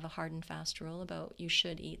to have a hard and fast rule about you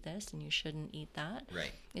should eat this and you shouldn't eat that.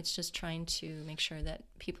 Right. It's just trying to make sure that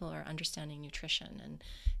people are understanding nutrition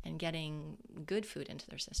and getting good food into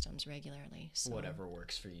their systems regularly. So, Whatever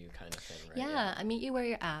works for you kind of thing, right? yeah, I meet you where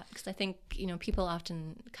you're at, because I think, people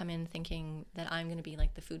often come in thinking that I'm going to be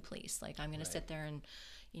like the food police. Like, I'm going to sit there and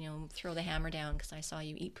throw the hammer down because I saw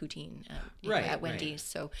you eat poutine at Wendy's. Right.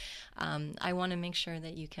 So I want to make sure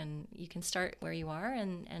that you can start where you are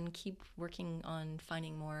and keep working on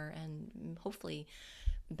finding more and hopefully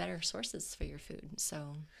better sources for your food.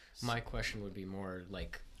 So My question would be more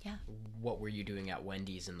like, yeah. what were you doing at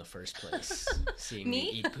Wendy's in the first place? Seeing Me? me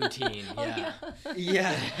eat poutine. Oh,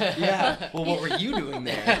 Yeah. Yeah. Well, what were you doing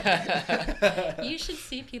there? You should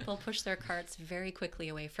see people push their carts very quickly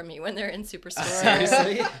away from you when they're in superstore.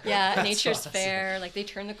 Seriously? Yeah, That's Nature's awesome. Fair. Like, they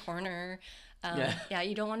turn the corner. Yeah. Yeah,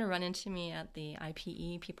 you don't want to run into me at the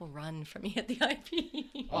IPE. People run from me at the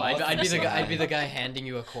IPE. Oh, I'd be the guy. I'd be the guy handing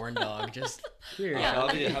you a corn dog. Just here.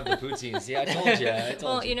 I'll be to have the poutine. See, I told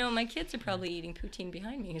you. Well, my kids are probably eating poutine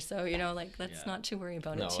behind me, so let's not too worry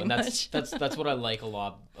about No, it too and much. that's what I like a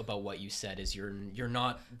lot about what you said is you're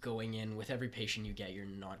not going in with every patient you get. You're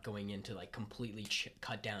not going in to like completely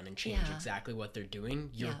cut down and change Yeah. exactly what they're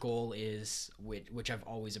doing. Your Yeah. goal is, which I've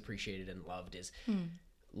always appreciated and loved, is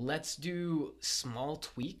let's do small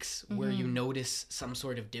tweaks where you notice some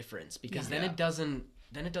sort of difference, because then it doesn't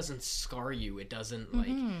scar you. It doesn't like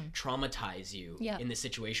traumatize you Yeah. in the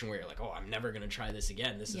situation where you're like, oh, I'm never going to try this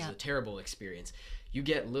again. This is Yeah. a terrible experience. You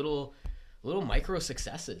get little micro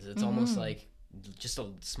successes. It's almost like just a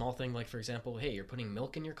small thing, like, for example, hey, you're putting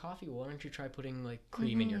milk in your coffee. Well, why don't you try putting like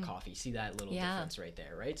cream in your coffee? See that little Yeah. difference right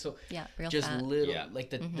there, right? So Yeah, real just fat. little, Yeah. like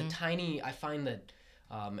the tiny, I find that,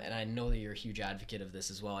 and I know that you're a huge advocate of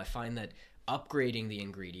this as well. I find that upgrading the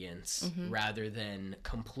ingredients rather than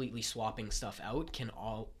completely swapping stuff out can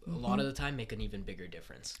a lot of the time make an even bigger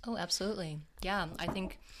difference. Oh, absolutely. Yeah, I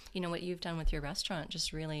think what you've done with your restaurant,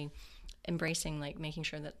 just really embracing, like, making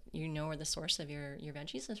sure that you know where the source of your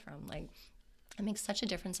veggies is from. Like, it makes such a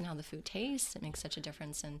difference in how the food tastes. It makes such a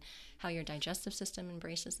difference in how your digestive system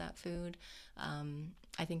embraces that food.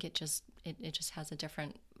 I think it just has a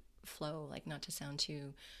different flow, like, not to sound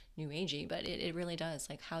too new agey, but it really does.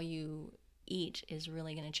 Like, how you eat is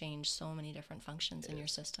really going to change so many different functions in your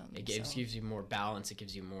system. It gives you more balance. It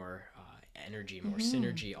gives you more energy, more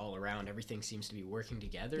synergy all around. Everything seems to be working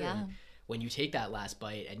together. Yeah. And when you take that last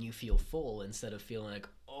bite and you feel full, instead of feeling like,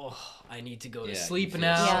 oh, I need to go to sleep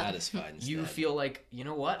now, Satisfied you instead. feel like, you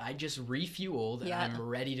know what? I just refueled Yeah. and I'm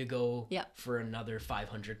ready to go Yeah. for another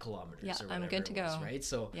 500 kilometers Yeah, or whatever I'm good to it was, go. right?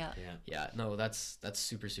 So Yeah. yeah, no, that's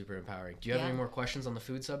super, super empowering. Do you have Yeah. any more questions on the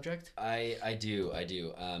food subject? I do.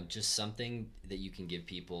 Just something that you can give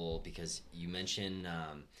people, because you mentioned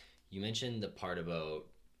the part about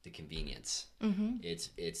the convenience.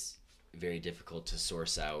 It's very difficult to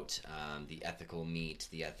source out the ethical meat,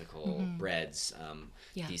 the ethical breads,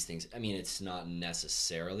 Yeah. these things. I mean, it's not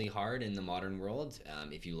necessarily hard in the modern world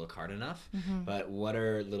if you look hard enough. But what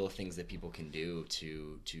are little things that people can do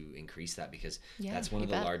to increase that? Because Yeah, that's one you of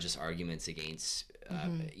the bet. largest arguments against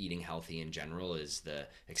eating healthy in general is the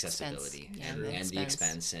accessibility Yeah, and, the and the expense.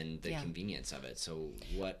 expense and the Yeah. convenience of it. So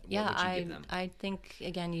what would Yeah, you give them? I think,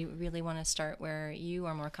 again, you really want to start where you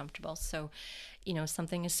are more comfortable. So,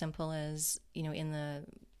 something as simple as, in the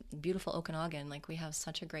beautiful Okanagan, like, we have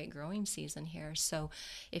such a great growing season here. So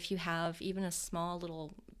if you have even a small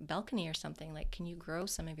little balcony or something, like, can you grow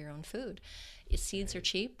some of your own food? Seeds are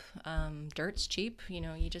cheap, dirt's cheap,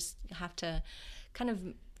 you just have to kind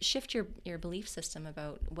of shift your belief system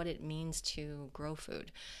about what it means to grow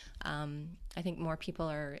food. I think more people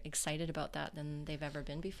are excited about that than they've ever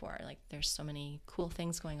been before. Like there's so many cool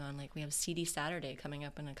things going on. Like we have CD Saturday coming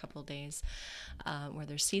up in a couple of days, where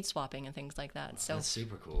there's seed swapping and things like that. So That's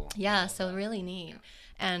super cool. yeah, so really neat.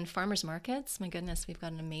 And farmers markets, my goodness, we've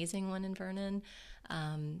got an amazing one in Vernon.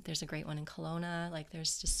 There's a great one in Kelowna. Like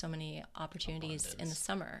there's just so many opportunities in the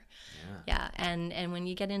summer. Yeah. And when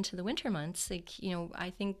you get into the winter months, like, you know, I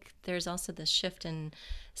think there's also this shift in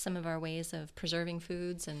some of our ways of preserving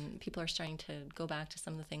foods, and people are starting to go back to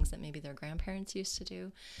some of the things that maybe their grandparents used to do.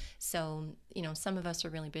 So, you know, some of us are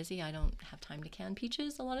really busy. I don't have time to can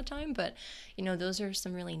peaches a lot of time, but, you know, those are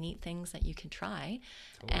some really neat things that you can try.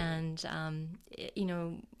 Totally. And, you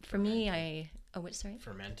know, for me, sorry?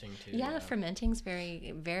 Fermenting too. Yeah, fermenting's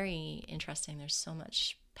very, very interesting. There's so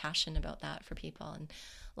much passion about that for people, and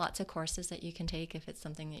lots of courses that you can take if it's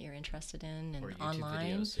something that you're interested in, and or YouTube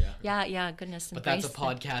online. Videos, yeah, goodness. But that's a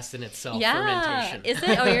podcast in itself. Yeah, fermentation. Is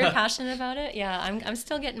it? Oh, you're passionate about it? Yeah, I'm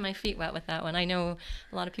still getting my feet wet with that one. I know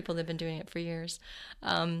a lot of people that have been doing it for years.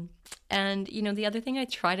 And you know, the other thing I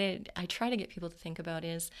try to get people to think about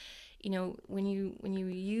is, you know, when you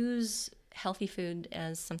use healthy food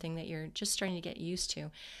as something that you're just starting to get used to,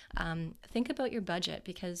 think about your budget,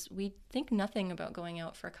 because we think nothing about going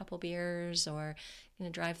out for a couple beers or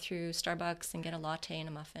drive through Starbucks and get a latte and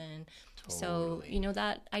a muffin. Totally. So, you know,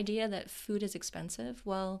 that idea that food is expensive,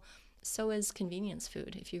 well, so is convenience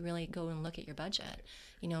food if you really go and look at your budget.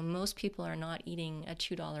 You know, most people are not eating a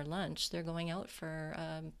 $2 lunch. They're going out for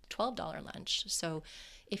a $12 lunch. So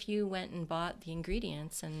if you went and bought the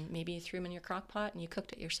ingredients and maybe you threw them in your crock pot and you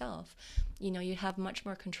cooked it yourself, you know, you'd have much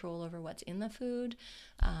more control over what's in the food.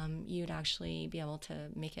 You'd actually be able to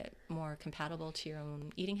make it more compatible to your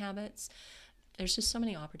own eating habits. There's just so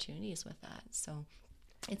many opportunities with that. So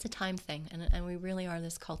it's a time thing, and we really are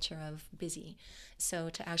this culture of busy. So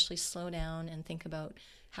to actually slow down and think about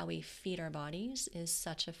how we feed our bodies is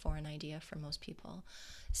such a foreign idea for most people.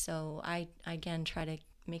 So I again try to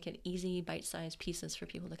make it easy, bite-sized pieces for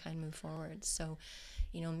people to kind of move forward. So,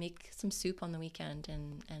 you know, make some soup on the weekend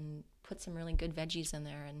and put some really good veggies in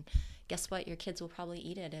there, and guess what? Your kids will probably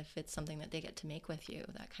eat it if it's something that they get to make with you,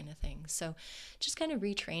 that kind of thing. So just kind of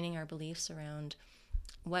retraining our beliefs around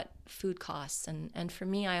what food costs. And for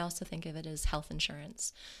me, I also think of it as health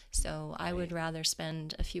insurance. So I would rather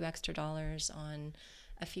spend a few extra dollars on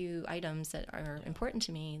a few items that are important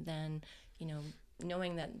to me than, you know,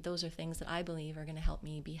 knowing that those are things that I believe are going to help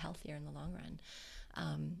me be healthier in the long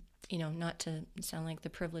run. You know, not to sound like the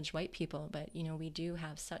privileged white people, but, you know, we do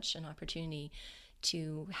have such an opportunity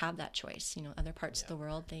to have that choice. You know, other parts of the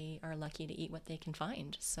world, they are lucky to eat what they can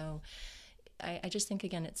find. So I just think,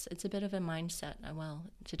 again, it's a bit of a mindset,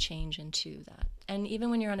 to change into that. And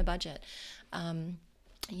even when you're on a budget,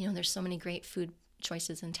 you know, there's so many great food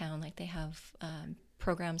choices in town. Like they have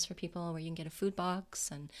programs for people where you can get a food box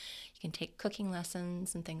and you can take cooking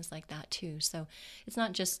lessons and things like that too. So it's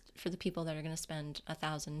not just for the people that are going to spend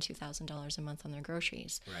 $1,000, $2,000 a month on their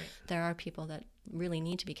groceries. Right. There are people that really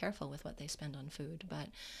need to be careful with what they spend on food. But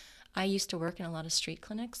I used to work in a lot of street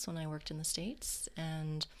clinics when I worked in the States,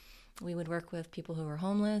 and we would work with people who were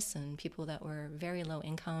homeless and people that were very low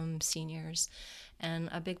income, seniors. And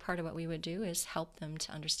a big part of what we would do is help them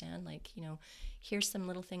to understand, like, you know, here's some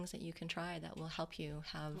little things that you can try that will help you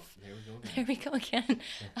have, there we go again,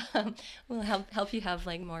 will help you have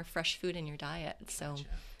like more fresh food in your diet. So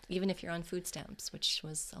even if you're on food stamps, which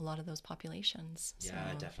was a lot of those populations.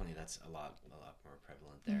 Yeah, so. Definitely. That's a lot more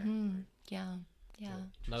prevalent there. Mm-hmm. Yeah. Yeah.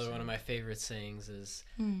 Another one of my favorite sayings is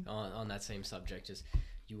on that same subject is,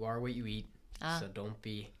 you are what you eat, so don't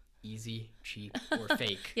be easy, cheap, or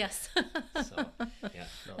fake. Yes. So, yeah,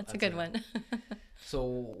 that's a good one. So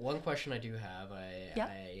one question I do have,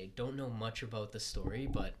 I don't know much about the story,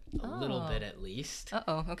 but a little bit at least.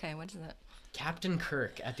 Okay, what is that? Captain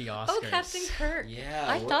Kirk at the Oscars. Oh, Captain Kirk. Yeah.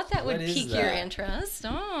 I thought that would pique your interest.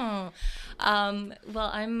 Oh. Well,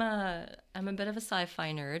 I'm a bit of a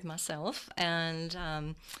sci-fi nerd myself, and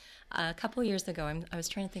a couple years ago, I was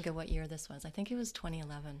trying to think of what year this was. I think it was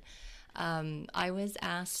 2011. I was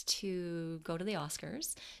asked to go to the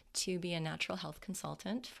Oscars to be a natural health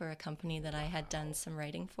consultant for a company that I had done some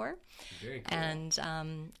writing for. Very cool.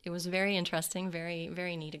 And it was very interesting, very,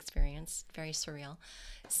 very neat experience, very surreal.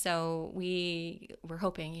 So we were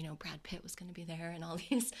hoping, you know, Brad Pitt was going to be there and all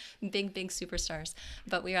these big, big superstars.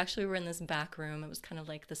 But we actually were in this back room. It was kind of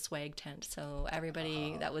like the swag tent. So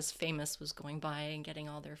everybody that was famous was going by and getting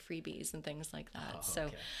all their freebies and things like that.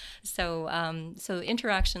 So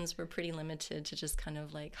interactions were pretty limited to just kind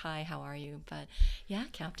of like, hi, how are you? But yeah,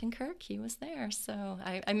 Captain Captain Kirk, he was there. So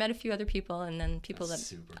I met a few other people, and then people That's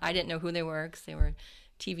that super I didn't know who they were because they were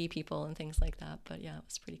TV people and things like that. But yeah, it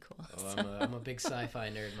was pretty cool. Oh, I'm a big sci-fi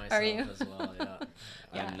nerd myself Are you? as well. Yeah.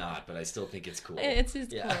 Yeah. I'm not, but I still think it's cool. It's cool.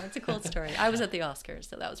 Yeah. It's a cool story. I was at the Oscars,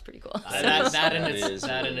 so that was pretty cool. That in is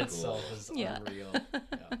really itself cool. is Yeah. unreal.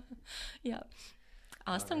 Yeah. Yeah.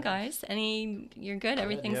 Awesome, right. guys. You're good? Do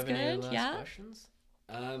Everything's you have any good? last Yeah. questions?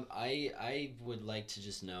 I would like to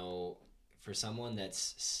just know, for someone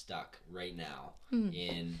that's stuck right now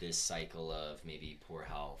in this cycle of maybe poor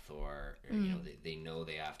health, or you know, they know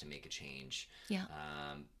they have to make a change. Yeah.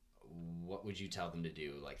 What would you tell them to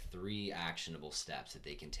do? Like 3 actionable steps that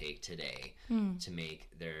they can take today to make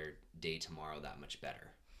their day tomorrow that much better.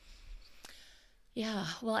 Yeah.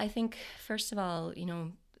 Well, I think first of all, you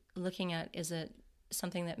know, looking at, is it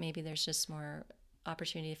something that maybe there's just more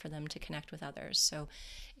opportunity for them to connect with others? So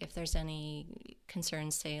if there's any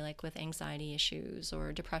concerns, say like with anxiety issues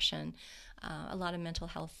or depression, a lot of mental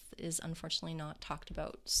health is unfortunately not talked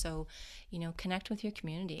about. So, you know, connect with your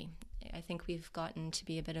community. I think we've gotten to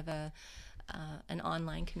be a bit of an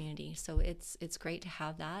online community, so it's great to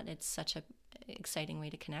have that. It's such a exciting way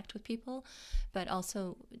to connect with people, but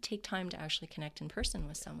also take time to actually connect in person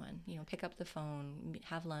with someone. You know, pick up the phone,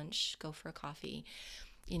 have lunch, go for a coffee.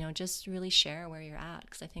 You know, just really share where you're at,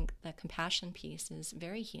 because I think the compassion piece is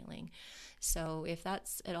very healing. So if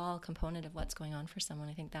that's at all a component of what's going on for someone,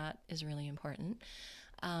 I think that is really important.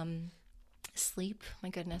 Sleep, my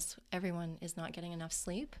goodness, everyone is not getting enough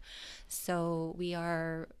sleep. So we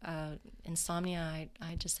are, insomnia,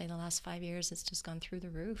 I just say the last 5 years, it's just gone through the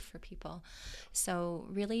roof for people. So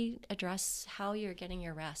really address how you're getting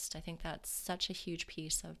your rest. I think that's such a huge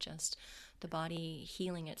piece of just the body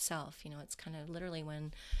healing itself. You know, it's kind of literally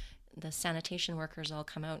when the sanitation workers all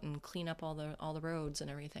come out and clean up all the roads and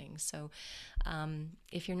everything. So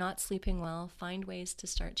if you're not sleeping well, find ways to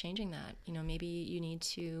start changing that. You know, maybe you need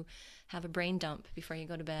to have a brain dump before you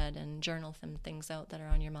go to bed and journal some things out that are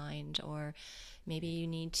on your mind, or maybe you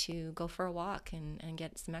need to go for a walk and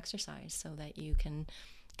get some exercise so that you can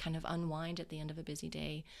kind of unwind at the end of a busy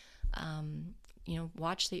day. You know,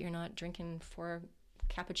 watch that you're not drinking 4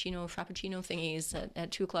 frappuccino thingies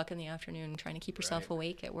at 2:00 in the afternoon, trying to keep yourself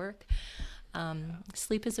awake at work.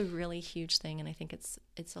 Sleep is a really huge thing, and I think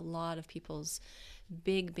it's a lot of people's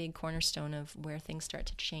big cornerstone of where things start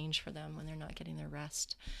to change for them when they're not getting their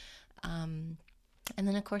rest. And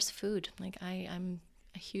then of course food. Like I'm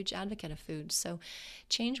a huge advocate of food. So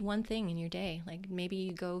change one thing in your day. Like maybe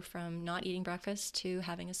you go from not eating breakfast to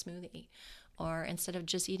having a smoothie. Or instead of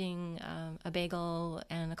just eating a bagel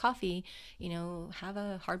and a coffee, you know, have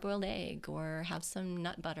a hard-boiled egg or have some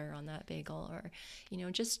nut butter on that bagel, or, you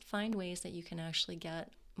know, just find ways that you can actually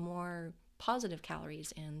get more positive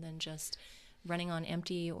calories in than just running on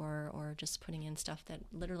empty, or just putting in stuff that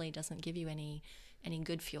literally doesn't give you any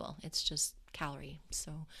good fuel. It's just calorie.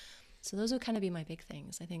 So those would kind of be my big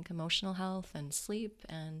things. I think emotional health and sleep,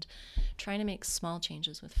 and trying to make small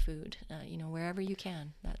changes with food, you know, wherever you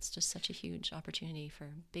can. That's just such a huge opportunity for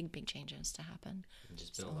big changes to happen. And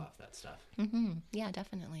just build off that stuff. Yeah,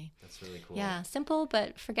 definitely. That's really cool. Yeah, simple,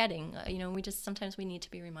 but forgetting. You know, sometimes we need to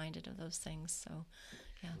be reminded of those things. So,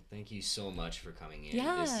 yeah. Well, thank you so much for coming in.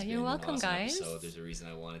 Yeah, This has you're been an welcome, awesome guys. episode. There's a reason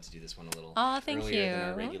I wanted to do this one a little Thank earlier than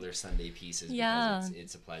our you. regular Sunday pieces. Yeah. Because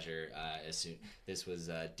it's a pleasure. This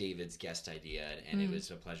was David's guest idea, and it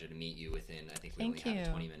was a pleasure to meet you within, I think we Thank only had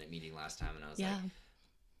a you. 20-minute meeting last time, and I was Yeah. like,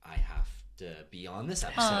 I have to be on this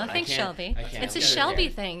episode. Oh, I thanks, can't- Shelby. I can't It's a get it Shelby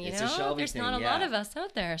there. thing, you It's know? a Shelby There's thing, not a yeah. lot of us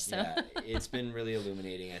out there, so. Yeah, it's been really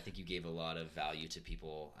illuminating. I think you gave a lot of value to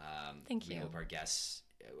people. Thank we you. hope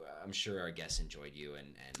I'm sure our guests enjoyed you,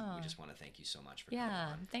 and we just want to thank you so much for coming Yeah,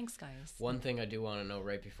 on. thanks, guys. One thing I do want to know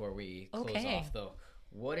right before we close Okay. off, though,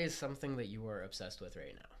 what is something that you are obsessed with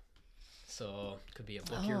right now? So it could be a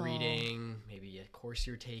book you're Oh. reading, maybe a course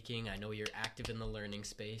you're taking. I know you're active in the learning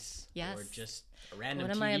space. Yes. Or just a random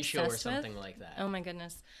What am I TV show or obsessed with? something like that. Oh my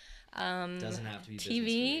goodness. Doesn't have to be TV.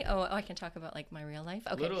 business Oh, I can talk about like my real life.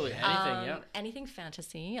 Okay. Literally anything, yeah. Anything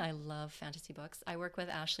fantasy. I love fantasy books. I work with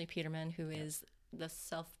Ashley Peterman, who is the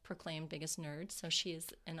self-proclaimed biggest nerd. So she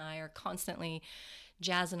and I are constantly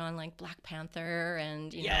jazzing on like Black Panther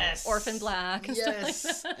and you know Orphan Black and stuff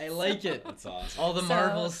like that. I like it. That's awesome. All the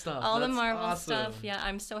Marvel stuff. All the That's Marvel awesome. stuff. Yeah,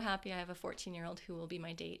 I'm so happy I have a 14-year-old who will be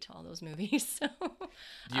my date to all those movies. So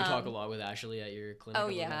Do you talk a lot with Ashley at your clinic? Oh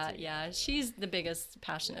about yeah, that too? yeah. She's the biggest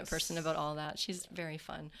passionate person about all that. She's very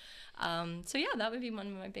fun. So yeah, that would be one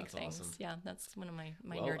of my big That's things. awesome. Yeah, that's one of my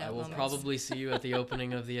Well, nerd out I will moments. probably see you at the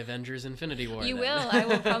opening of the Avengers Infinity War. You then. will. I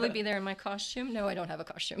will probably be there in my costume. No, I don't have a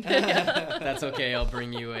costume. That's okay. I'll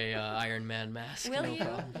bring you a Iron Man mask. Will no you?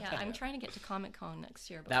 problem. Yeah, I'm trying to get to Comic-Con next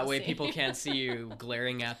year. But That we'll way see. people can't see you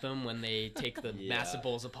glaring at them when they take the massive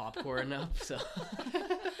bowls of popcorn up. So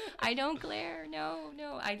I don't glare. No.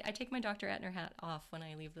 I take my Dr. Etner hat off when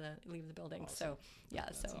I leave the building. Awesome. So yeah.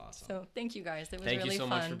 That's awesome. So thank you guys. It was thank really you so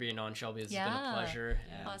fun. much for being on, Shelby. It's been a Yeah. pleasure.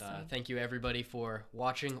 And Awesome. thank you everybody for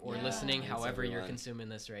watching or Yeah. listening, Thanks, however you're everyone. consuming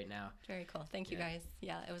this right now. Very cool. Thank you Yeah. guys.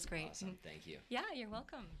 Yeah, it was great. Awesome. Thank you. Yeah, you're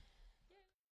welcome.